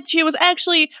seemed like she was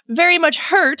actually very much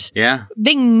hurt. Yeah.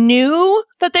 They knew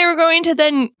that they were going to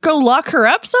then go lock her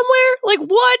up somewhere? Like,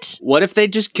 what? What if they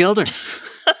just killed her?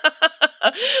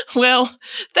 Well,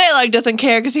 Thailog doesn't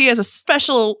care because he has a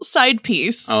special side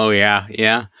piece. Oh,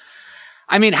 yeah.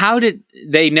 I mean, how did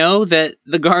they know that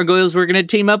the Gargoyles were going to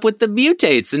team up with the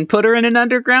mutates and put her in an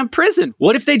underground prison?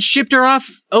 What if they'd shipped her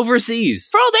off overseas?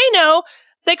 For all they know,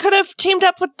 they could have teamed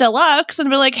up with Deluxe and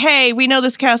be like, hey, we know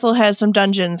this castle has some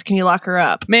dungeons. Can you lock her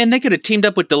up? Man, they could have teamed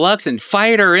up with Deluxe and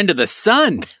fired her into the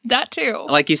sun. That too.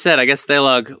 Like you said, I guess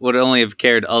Thailog would only have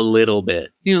cared a little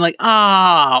bit. You know, like,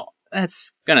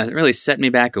 that's gonna really set me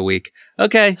back a week.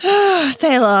 Okay.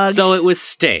 Thailog. So it was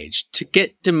staged to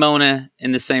get Damona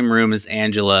in the same room as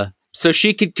Angela so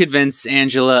she could convince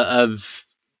Angela of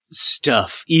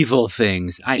stuff, evil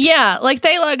things. Yeah, like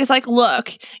Thailog is like,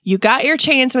 look, you got your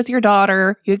chance with your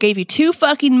daughter. You gave you 2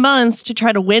 fucking months to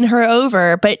try to win her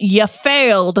over, but you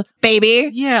failed, baby.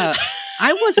 Yeah,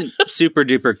 I wasn't super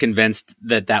duper convinced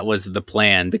that was the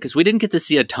plan because we didn't get to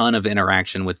see a ton of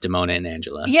interaction with Demona and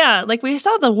Angela. Yeah, like we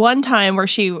saw the one time where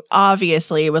she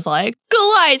obviously was like,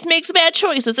 Goliath makes bad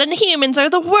choices and humans are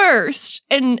the worst.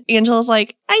 And Angela's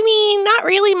like, I mean, not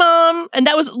really, Mom. And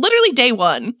that was literally day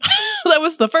 1. That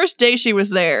was the first day she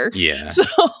was there. Yeah. So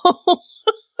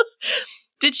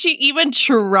did she even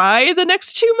try the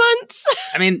next 2 months?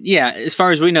 I mean, yeah, as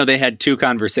far as we know, they had 2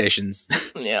 conversations.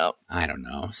 Yeah. I don't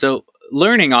know. So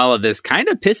learning all of this kind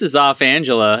of pisses off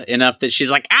Angela enough that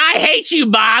she's like, I hate you,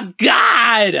 Bob.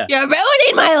 God. You're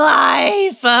ruining my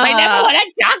life. I never want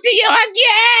to talk to you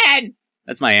again.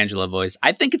 That's my Angela voice.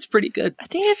 I think it's pretty good. I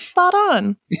think it's spot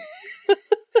on.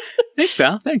 Thanks,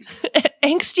 pal. Thanks.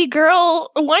 Angsty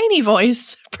girl, whiny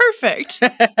voice. Perfect.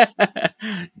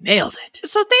 Nailed it.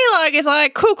 So Thailog is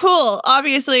like, cool.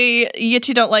 Obviously, you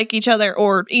two don't like each other,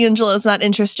 or Angela's not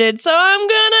interested, so I'm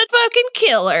gonna fucking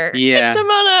kill her. Yeah. And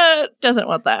Demona doesn't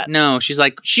want that. No, she's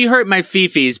like, she hurt my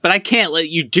fifis, but I can't let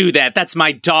you do that. That's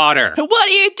my daughter. What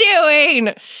are you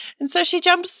doing? And so she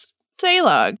jumps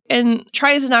Thailog and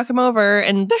tries to knock him over,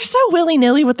 and they're so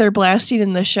willy-nilly with their blasting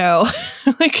in the show.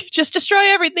 Like, just destroy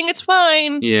everything, it's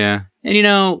fine. Yeah.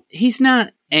 And he's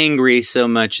not angry so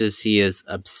much as he is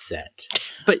upset.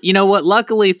 But you know what?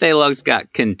 Luckily, Thailog's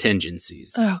got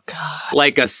contingencies. Oh, God.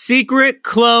 Like a secret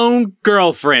clone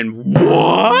girlfriend.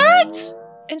 What?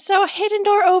 And so a hidden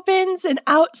door opens, and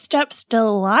out steps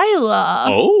Delilah.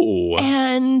 Oh.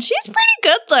 And she's pretty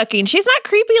good looking. She's not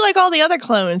creepy like all the other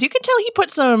clones. You can tell he put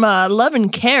some love and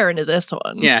care into this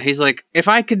one. Yeah, he's like, if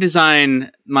I could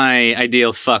design my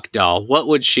ideal fuck doll, what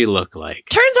would she look like?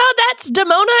 Turns out that's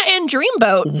Demona and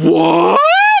Dreamboat. What?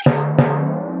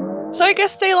 So I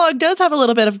guess Thailog does have a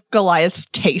little bit of Goliath's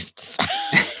tastes.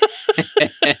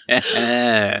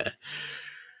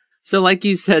 So like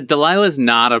you said, Delilah's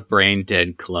not a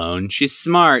brain-dead clone. She's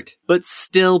smart, but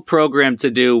still programmed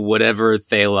to do whatever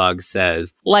Thailog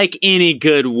says. Like any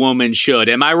good woman should.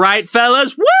 Am I right,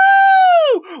 fellas? Woo!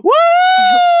 Woo! I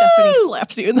hope Stephanie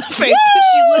slaps you in the face when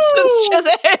she listens to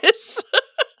this.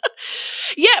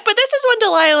 Yeah, but this is when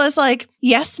Delilah's like,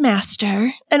 yes,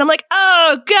 master. And I'm like,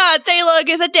 oh, God, Thailog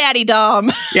is a daddy dom.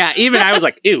 Yeah, even I was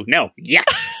like, ew, no, yeah.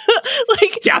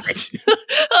 Like, Stop it.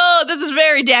 Oh, this is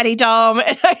very daddy dom,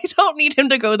 and I don't need him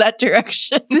to go that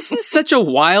direction. This is such a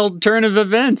wild turn of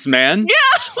events, man.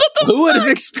 Yeah, what the Who would have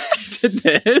fuck? expected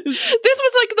this? This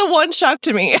was like the one shock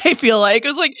to me, I feel like. It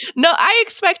was like, no, I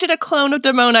expected a clone of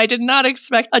Demona. I did not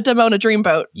expect a Demona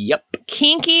Dreamboat. Yep.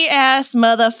 Kinky ass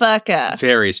motherfucker.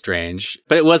 Very strange,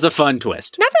 but it was a fun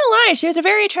twist. Not gonna lie, she was a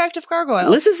very attractive gargoyle.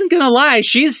 Liz isn't gonna lie,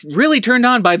 she's really turned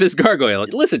on by this gargoyle.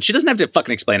 Listen, she doesn't have to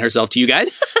fucking explain herself to you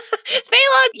guys.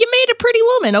 Thailog, you made a pretty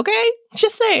woman, okay?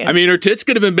 Just saying. I mean, her tits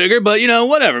could have been bigger, but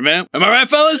whatever, man. Am I right,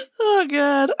 fellas? Oh,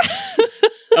 God.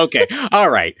 Okay, all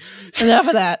right. Enough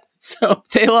of that. So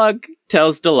Thailog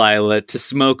tells Delilah to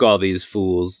smoke all these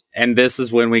fools, and this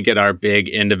is when we get our big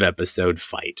end of episode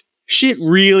fight. Shit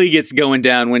really gets going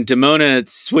down when Demona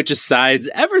switches sides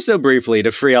ever so briefly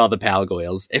to free all the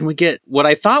Palgoyles, and we get what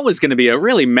I thought was going to be a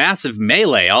really massive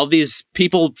melee. All these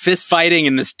people fist fighting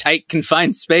in this tight,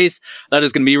 confined space. I thought it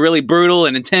was going to be really brutal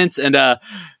and intense, and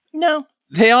No.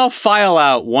 they all file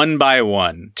out one by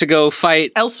one to go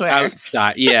fight Elsewhere.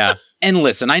 outside. Yeah. And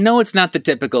listen, I know it's not the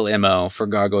typical MO for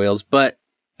gargoyles, but,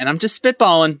 and I'm just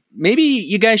spitballing, maybe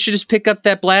you guys should just pick up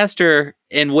that blaster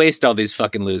and waste all these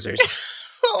fucking losers.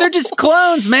 They're just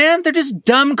clones, man. They're just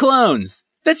dumb clones.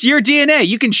 That's your DNA.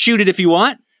 You can shoot it if you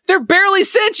want. They're barely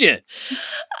sentient.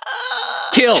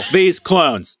 Kill these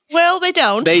clones. Well, they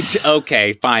don't.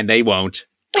 Okay, fine. They won't.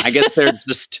 I guess they're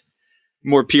just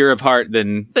more pure of heart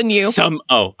than you.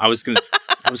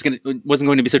 wasn't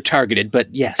going to be so targeted, but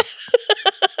yes.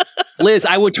 Liz,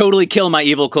 I would totally kill my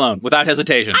evil clone without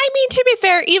hesitation. I mean, to be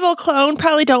fair, evil clone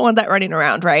probably don't want that running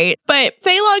around, right? But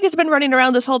Thailog has been running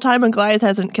around this whole time and Goliath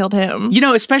hasn't killed him.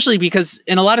 Especially because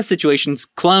in a lot of situations,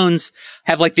 clones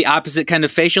have like the opposite kind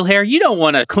of facial hair. You don't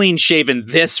want a clean-shaven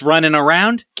this running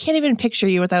around. Can't even picture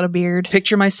you without a beard.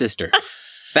 Picture my sister.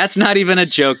 That's not even a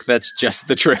joke. That's just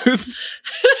the truth.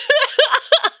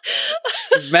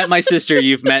 You've met my sister.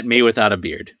 You've met me without a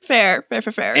beard. Fair.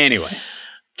 Anyway,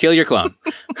 kill your clone.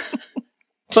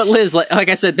 But Liz, like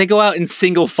I said, they go out in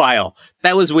single file.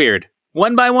 That was weird.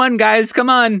 One by one, guys, come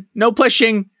on. No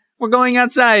pushing. We're going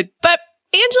outside. But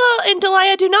Angela and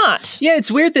Delilah do not. Yeah, it's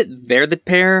weird that they're the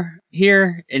pair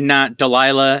here and not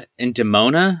Delilah and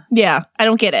Demona. Yeah, I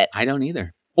don't get it. I don't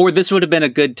either. Or this would have been a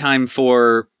good time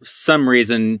for some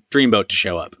reason Dreamboat to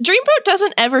show up. Dreamboat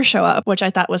doesn't ever show up, which I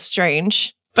thought was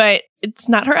strange. But it's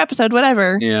not her episode,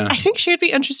 whatever. Yeah. I think she would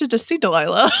be interested to see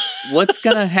Delilah. What's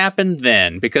going to happen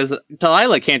then? Because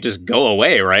Delilah can't just go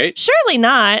away, right? Surely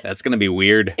not. That's going to be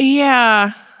weird.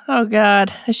 Yeah. Oh,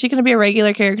 God. Is she going to be a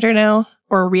regular character now?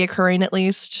 Or reoccurring, at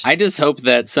least? I just hope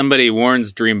that somebody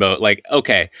warns Dreamboat, like,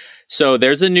 okay, so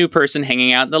there's a new person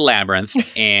hanging out in the labyrinth,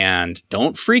 and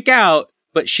don't freak out,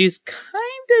 but she's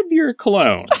kind of your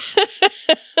clone.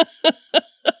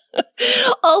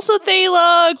 Also,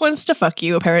 Thaylog wants to fuck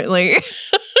you, apparently.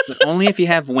 But only if you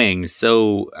have wings.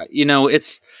 So,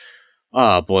 it's...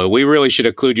 Oh, boy, we really should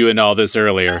have clued you into all this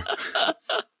earlier.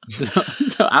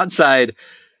 So outside,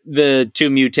 the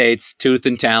two mutates, Tooth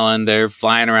and Talon, they're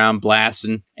flying around,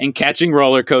 blasting, and catching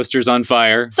roller coasters on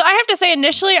fire. So I have to say,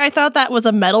 initially, I thought that was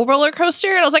a metal roller coaster,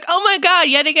 and I was like, oh my God,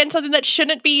 yet again, something that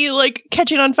shouldn't be, like,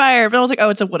 catching on fire. But I was like,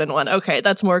 oh, it's a wooden one. Okay,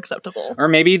 that's more acceptable. Or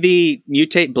maybe the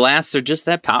mutate blasts are just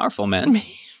that powerful, man.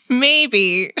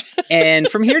 Maybe. And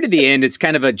from here to the end, it's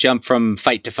kind of a jump from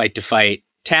fight to fight to fight.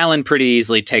 Talon pretty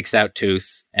easily takes out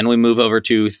Tooth, and we move over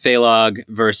to Thaylog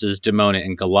versus Demona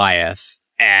and Goliath.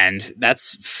 And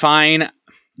that's fine.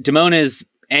 Demona is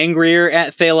angrier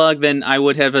at Thaylog than I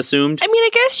would have assumed. I mean, I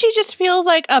guess she just feels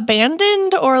like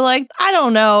abandoned or like, I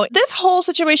don't know. This whole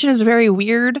situation is very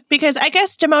weird because I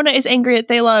guess Demona is angry at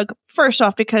Thaylog, first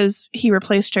off, because he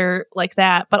replaced her like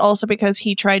that, but also because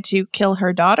he tried to kill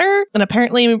her daughter. And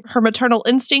apparently her maternal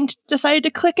instinct decided to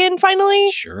click in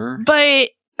finally. Sure. But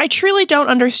I truly don't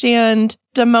understand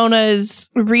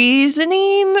Demona's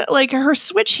reasoning. Like, her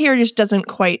switch here just doesn't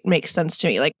quite make sense to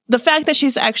me. Like, the fact that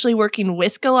she's actually working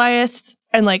with Goliath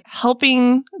and, like,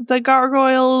 helping the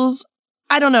gargoyles,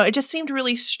 I don't know. It just seemed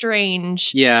really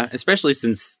strange. Yeah, especially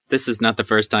since this is not the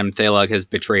first time Thaylog has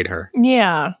betrayed her.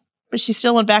 Yeah, but she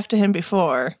still went back to him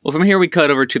before. Well, from here we cut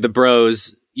over to the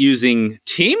bros using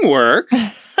teamwork.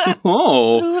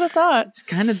 Oh. Who would have thought? It's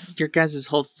kind of your guys'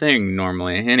 whole thing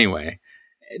normally. Anyway.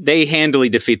 They handily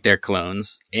defeat their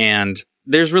clones, and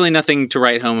there's really nothing to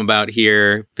write home about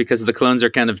here because the clones are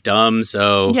kind of dumb,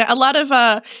 so... Yeah, a lot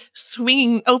of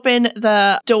swinging open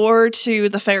the door to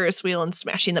the Ferris wheel and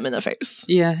smashing them in the face.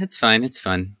 Yeah, it's fine, it's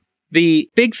fun. The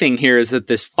big thing here is that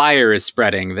this fire is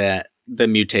spreading that the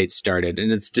mutates started,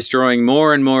 and it's destroying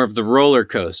more and more of the roller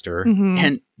coaster. Mm-hmm.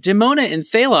 And Demona and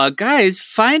Thaylog, guys,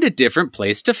 find a different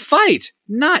place to fight.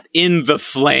 Not in the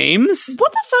flames.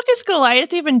 What the fuck is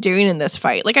Goliath even doing in this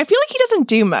fight? Like, I feel like he doesn't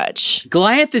do much.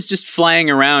 Goliath is just flying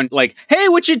around like, hey,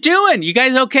 what you doing? You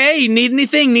guys okay? You need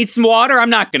anything? Need some water? I'm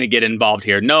not going to get involved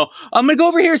here. No, I'm going to go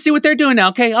over here and see what they're doing now,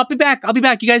 okay? I'll be back.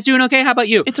 You guys doing okay? How about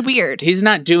you? It's weird. He's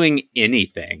not doing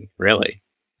anything, really.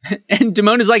 And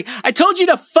Demona's like, I told you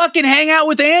to fucking hang out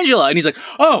with Angela. And he's like,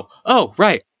 oh,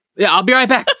 right. Yeah, I'll be right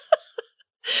back.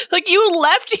 Like, you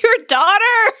left your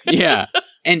daughter? Yeah.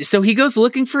 And so he goes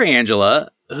looking for Angela,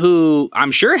 who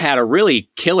I'm sure had a really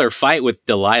killer fight with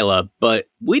Delilah, but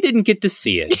we didn't get to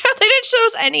see it. Yeah, they didn't show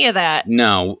us any of that.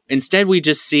 No. Instead, we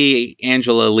just see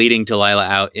Angela leading Delilah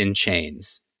out in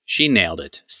chains. She nailed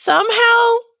it.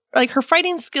 Somehow, like, her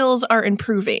fighting skills are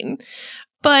improving.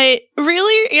 But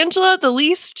really, Angela, the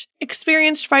least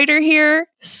experienced fighter here,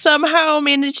 somehow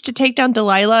managed to take down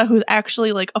Delilah, who's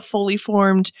actually, like, a fully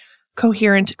formed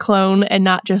coherent clone and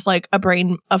not just like a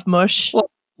brain of mush. Well,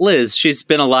 Liz, she's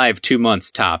been alive 2 months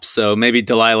tops, so maybe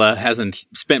Delilah hasn't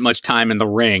spent much time in the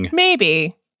ring.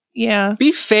 Maybe. Yeah.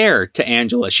 Be fair to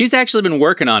Angela. She's actually been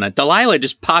working on it. Delilah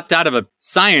just popped out of a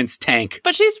science tank.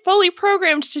 But she's fully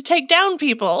programmed to take down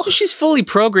people. She's fully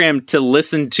programmed to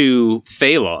listen to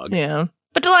Thaylog. Yeah.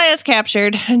 But Delilah's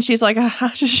captured, and she's like,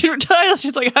 she's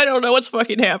like, I don't know what's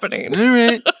fucking happening. All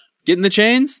right. Getting the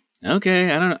chains?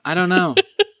 Okay, I don't know.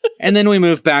 And then we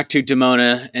move back to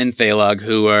Demona and Thaylog,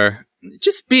 who are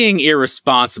just being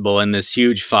irresponsible in this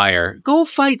huge fire. Go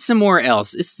fight somewhere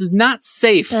else. It's not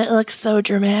safe. That looks so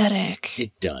dramatic.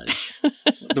 It does.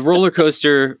 The roller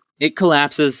coaster, it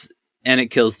collapses, and it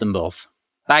kills them both.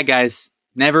 Bye, guys.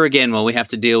 Never again will we have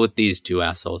to deal with these two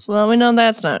assholes. Well, we know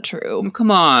that's not true.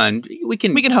 Come on. We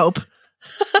can hope.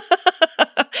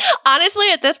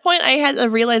 Honestly, at this point, I had a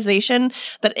realization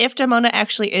that if Demona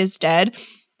actually is dead,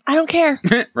 I don't care.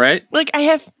 Right? Like, I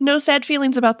have no sad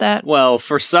feelings about that. Well,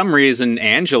 for some reason,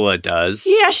 Angela does.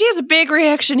 Yeah, she has a big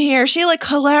reaction here. She, like,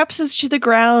 collapses to the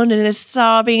ground and is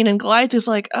sobbing, and Goliath is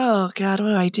like, oh, God, what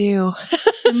do I do?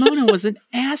 Demona was an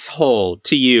asshole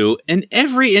to you in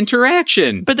every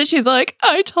interaction. But then she's like,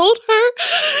 I told her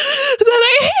that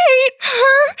I hate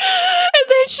her, and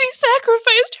then she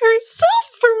sacrificed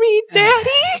herself for me,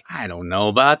 Daddy. I don't know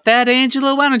about that,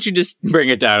 Angela. Why don't you just bring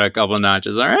it down a couple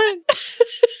notches, all right?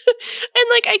 And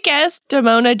like, I guess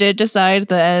Demona did decide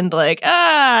then, like,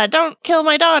 don't kill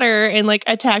my daughter, and like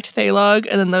attacked Thailog,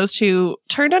 and then those two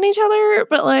turned on each other.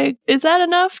 But like, is that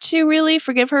enough to really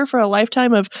forgive her for a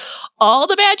lifetime of all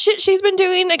the bad shit she's been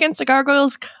doing against the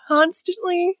gargoyles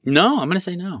constantly? No, I'm going to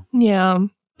say no. Yeah.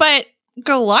 But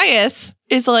Goliath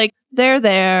is like, they're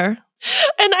there.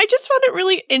 And I just found it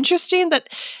really interesting that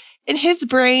in his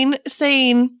brain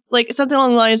saying like something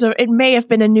along the lines of, it may have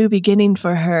been a new beginning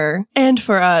for her and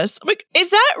for us. I'm like, is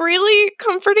that really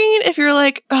comforting? If you're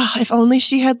like, oh, if only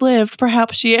she had lived,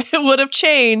 perhaps she would have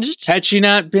changed. Had she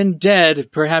not been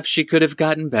dead, perhaps she could have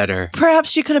gotten better.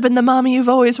 Perhaps she could have been the mommy you've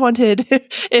always wanted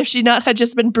if she not had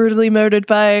just been brutally murdered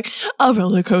by a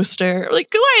roller coaster.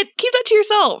 Like, Goliath, keep that to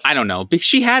yourself. I don't know. Because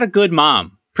she had a good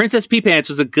mom. Princess Pea-Pants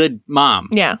was a good mom.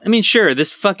 Yeah. I mean, sure,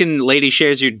 this fucking lady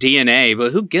shares your DNA,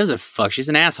 but who gives a fuck? She's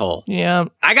an asshole. Yeah.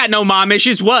 I got no mom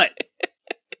issues. What?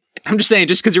 I'm just saying,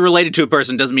 just because you're related to a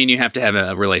person doesn't mean you have to have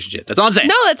a relationship. That's all I'm saying.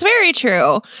 No, that's very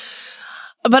true.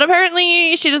 But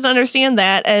apparently she doesn't understand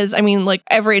that, as, I mean, like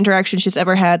every interaction she's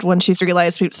ever had when she's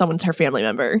realized someone's her family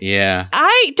member. Yeah.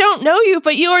 I don't know you,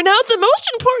 but you are now the most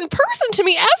important person to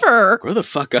me ever. Grow the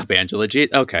fuck up, Angela.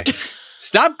 Okay.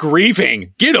 Stop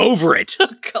grieving. Get over it. Oh,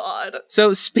 God.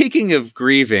 So speaking of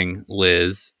grieving,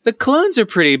 Liz, the clones are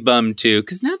pretty bummed too,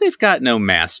 because now they've got no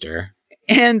master.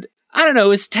 And I don't know,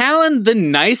 is Talon the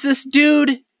nicest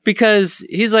dude? Because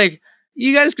he's like,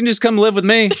 you guys can just come live with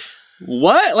me.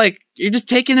 What? Like, you're just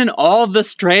taking in all the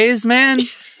strays, man?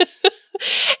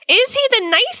 Is he the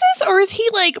nicest, or is he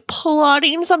like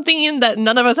plotting something that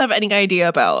none of us have any idea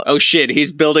about? Oh shit,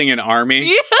 he's building an army?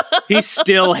 Yeah. He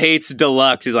still hates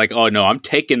Deluxe. He's like, oh no, I'm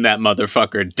taking that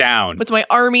motherfucker down. With my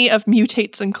army of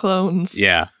mutates and clones.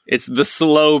 Yeah, it's the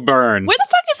slow burn. Where the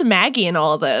fuck is Maggie in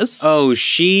all this? Oh,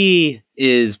 she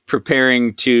is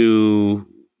preparing to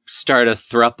start a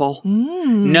throuple?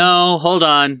 No, hold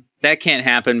on. That can't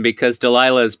happen because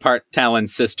Delilah is part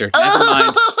Talon's sister. Never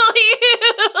mind.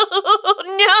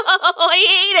 No,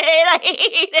 I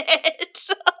hate it.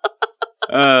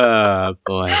 Oh,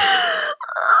 boy.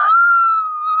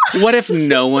 What if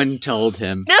no one told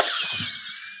him?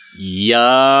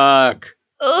 Yuck.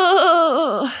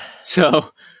 Ugh.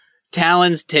 So,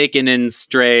 Talon's taken in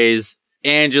strays.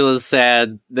 Angela's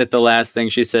sad that the last thing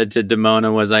she said to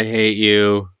Demona was, I hate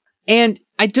you. And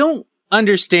I don't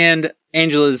understand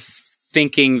Angela's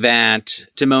thinking that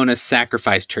Demona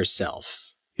sacrificed herself.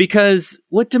 Because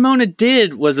what Demona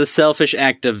did was a selfish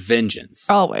act of vengeance.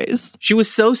 Always. She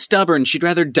was so stubborn, she'd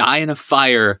rather die in a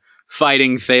fire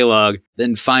fighting Thailog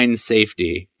than find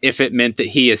safety if it meant that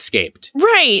he escaped.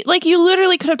 Right. Like, you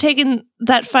literally could have taken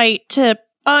that fight to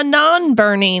a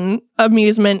non-burning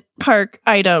amusement park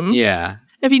item. Yeah.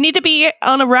 If you need to be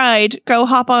on a ride, go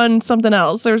hop on something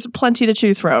else. There's plenty to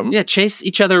choose from. Yeah, chase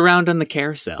each other around on the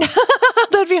carousel.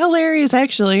 That'd be hilarious,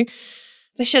 actually.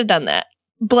 They should have done that.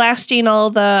 Blasting all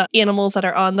the animals that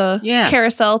are on the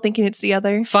carousel, thinking it's the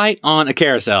other. Fight on a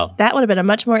carousel. That would have been a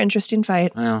much more interesting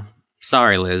fight. Well,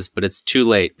 sorry, Liz, but it's too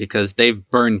late because they've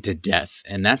burned to death,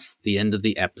 and that's the end of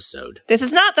the episode. This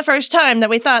is not the first time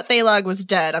that we thought Thailog was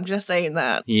dead. I'm just saying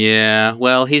that. Yeah,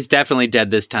 well, he's definitely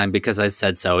dead this time because I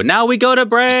said so. And now we go to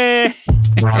break!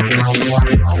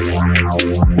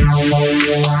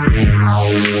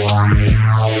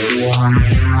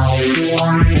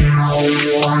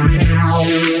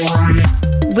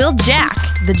 Will Jack,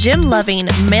 the gym-loving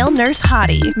male nurse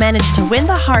hottie, manage to win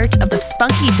the heart of the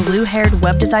spunky blue-haired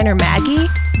web designer Maggie?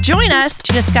 Join us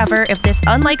to discover if this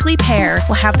unlikely pair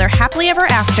will have their happily ever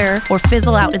after or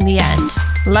fizzle out in the end.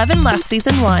 Love and Lust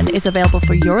Season 1 is available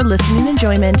for your listening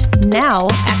enjoyment now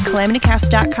at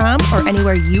calamitycast.com or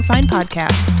anywhere you find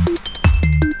podcasts.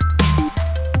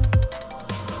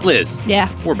 Liz. Yeah.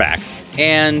 We're back.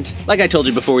 And like I told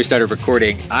you before we started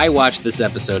recording, I watched this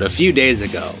episode a few days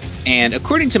ago. And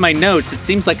according to my notes, it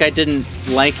seems like I didn't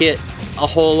like it a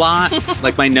whole lot.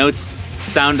 Like my notes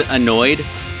sound annoyed.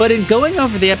 But in going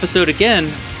over the episode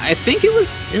again, I think it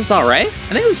was all right.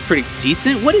 I think it was pretty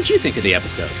decent. What did you think of the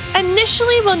episode?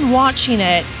 Initially, when watching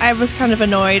it, I was kind of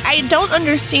annoyed. I don't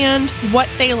understand what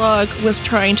Thailog was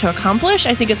trying to accomplish.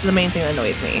 I think it's the main thing that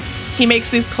annoys me. He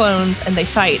makes these clones and they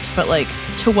fight, but like,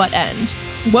 to what end?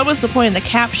 What was the point in the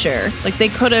capture? Like, they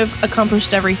could have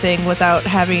accomplished everything without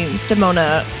having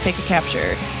Demona fake a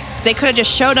capture. They could have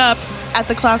just showed up, at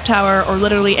the clock tower or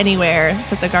literally anywhere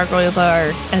that the gargoyles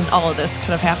are, and all of this could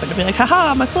have happened to be like,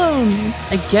 haha, my clones.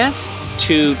 I guess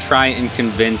to try and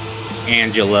convince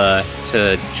Angela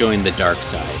to join the dark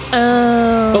side.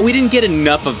 But we didn't get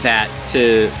enough of that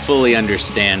to fully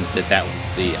understand that that was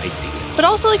the idea. But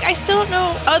also, like, I still don't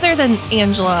know, other than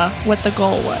Angela, what the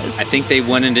goal was. I think they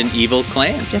wanted an evil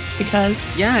clan. Just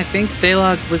because. Yeah, I think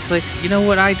Thalog was like, you know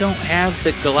what I don't have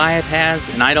that Goliath has,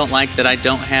 and I don't like that I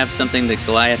don't have something that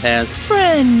Goliath has.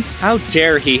 Friends. How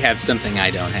dare he have something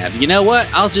I don't have? You know what?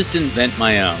 I'll just invent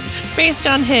my own. Based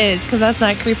on his, because that's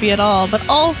not creepy at all. But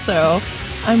also,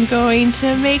 I'm going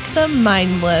to make them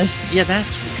mindless. Yeah,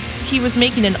 that's right. He was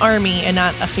making an army and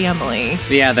not a family.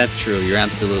 Yeah, that's true. You're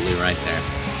absolutely right there.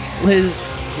 Liz,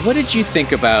 what did you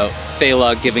think about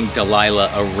Thalog giving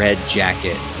Delilah a red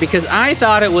jacket? Because I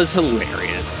thought it was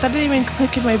hilarious. That didn't even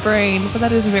click in my brain, but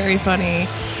that is very funny.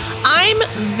 I'm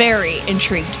very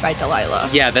intrigued by Delilah.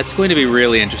 Yeah, that's going to be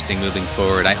really interesting moving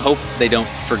forward. I hope they don't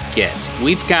forget.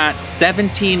 We've got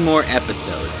 17 more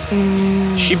episodes.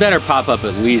 She better pop up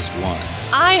at least once.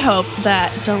 I hope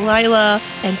that Delilah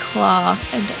and Claw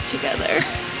end up together.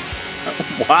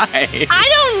 Why? I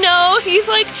don't know. He's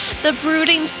like the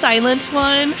brooding, silent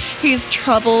one. He's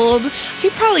troubled.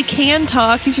 He probably can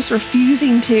talk. He's just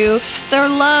refusing to. Their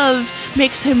love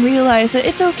makes him realize that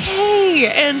it's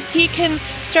okay. And he can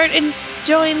start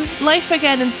enjoying life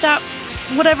again and stop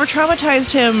whatever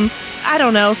traumatized him. I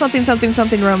don't know. Something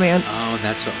romance. Oh,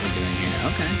 that's what we're doing here.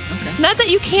 Okay. Not that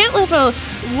you can't live a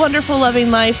wonderful,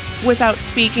 loving life without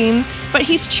speaking, but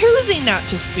he's choosing not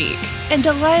to speak. And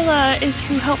Delilah is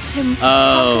who helps him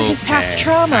conquer his past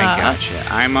trauma. I gotcha.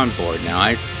 I'm on board now.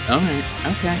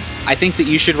 Okay. I think that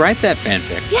you should write that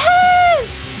fanfic. Yes!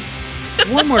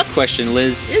 One more question,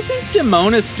 Liz. Isn't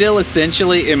Demona still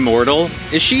essentially immortal?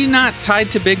 Is she not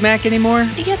tied to Big Mac anymore?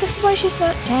 Yeah, this is why she's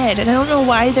not dead. And I don't know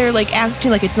why they're like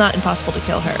acting like it's not impossible to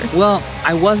kill her. Well,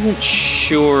 I wasn't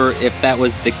sure if that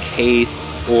was the case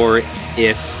or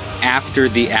if after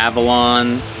the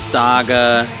Avalon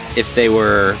saga, if they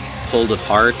were pulled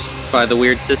apart by the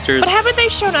Weird Sisters. But haven't they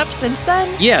shown up since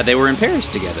then? Yeah, they were in Paris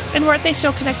together. And weren't they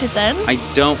still connected then? I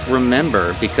don't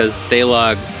remember because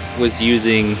Thalog was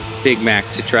using Big Mac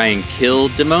to try and kill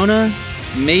Demona,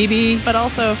 maybe. But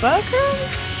also fuck her?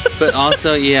 But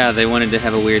also, yeah, they wanted to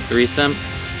have a weird threesome.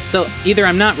 So either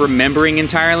I'm not remembering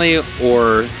entirely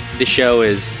or the show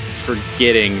is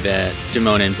forgetting that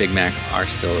Demona and Big Mac are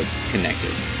still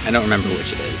connected. I don't remember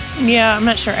which it is. Yeah, I'm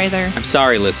not sure either. I'm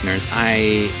sorry, listeners.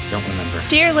 I don't remember.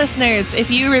 Dear listeners, if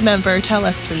you remember, tell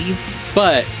us, please.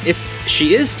 But if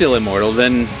she is still immortal,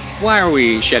 then why are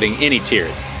we shedding any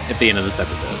tears at the end of this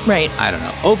episode? Right. I don't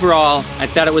know. Overall, I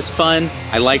thought it was fun.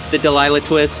 I liked the Delilah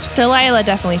twist. Delilah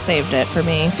definitely saved it for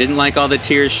me. Didn't like all the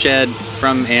tears shed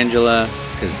from Angela,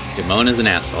 because Demona's an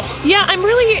asshole. Yeah, I'm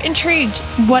really intrigued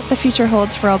what the future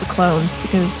holds for all the clones,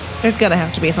 because there's gonna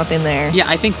have to be something there. Yeah,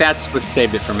 I think that's what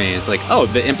saved it for me. It's like, oh,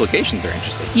 the implications are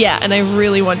interesting. Yeah, and I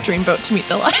really want Dreamboat to meet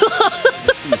Delilah.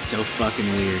 That's gonna be so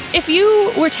fucking weird. If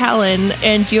you were Talon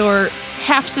and your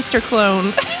half-sister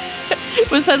clone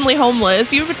was suddenly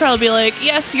homeless, you would probably be like,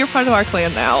 yes, you're part of our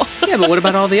clan now. Yeah, but what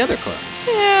about all the other clones?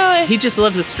 Yeah, He just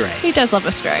loves a stray. he does love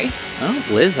a stray. Oh,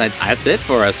 Liz, that's it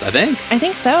for us, I think. I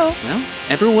think so. Well,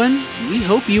 everyone, we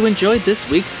hope you enjoyed this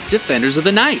week's Defenders of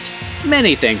the Night.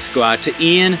 Many thanks go out to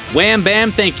Ian. Wham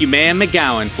Bam, thank you, man,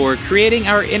 McGowan, for creating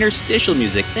our interstitial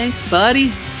music. Thanks,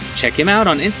 buddy. Check him out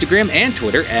on Instagram and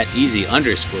Twitter at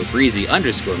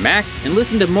easy_breezy_Mac and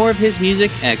listen to more of his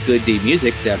music at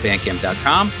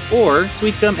gooddeedmusic.bandcamp.com or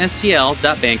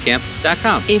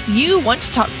sweetgumstl.bandcamp.com. If you want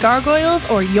to talk gargoyles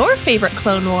or your favorite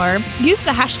Clone War, use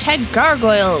the hashtag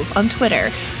gargoyles on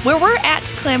Twitter, where we're at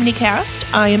CalamityCast.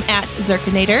 I am at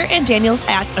Zirkinator and Daniel's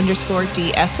at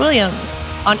 _DS Williams.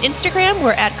 On Instagram,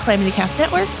 we're at CalamityCast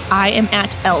Network. I am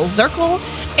at L Zirkle,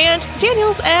 and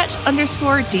Daniel's at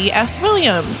 _DS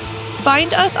Williams.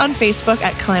 Find us on Facebook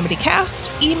at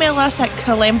CalamityCast, email us at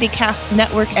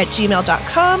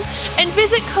calamitycastnetwork@gmail.com, and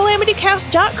visit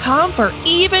calamitycast.com for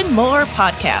even more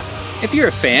podcasts. If you're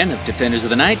a fan of Defenders of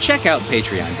the Night, check out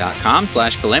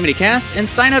patreon.com/calamitycast and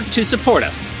sign up to support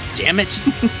us. Damn it.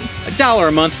 $1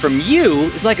 a month from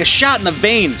you is like a shot in the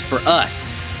veins for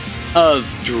us.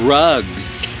 Of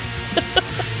drugs.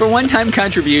 For one-time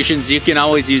contributions, you can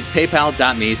always use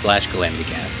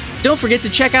paypal.me/calamitycast. Don't forget to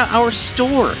check out our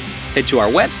store. Head to our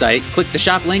website, click the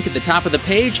shop link at the top of the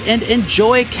page, and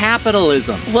enjoy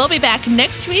capitalism. We'll be back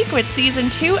next week with Season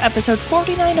 2, Episode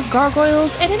 49 of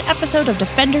Gargoyles, and an episode of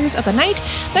Defenders of the Night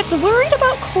that's worried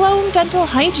about clone dental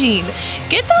hygiene.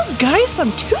 Get those guys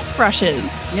some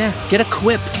toothbrushes. Yeah, get a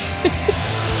quip.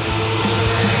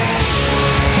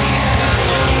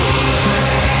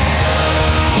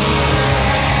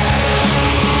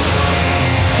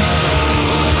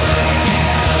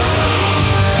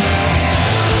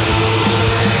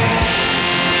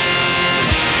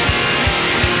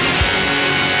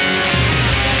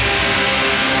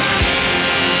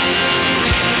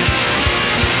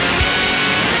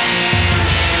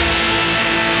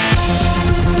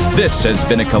 This has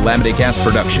been a Calamity Cast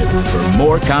production. For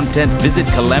more content, visit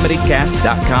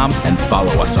calamitycast.com and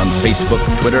follow us on Facebook,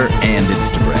 Twitter, and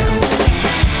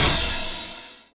Instagram.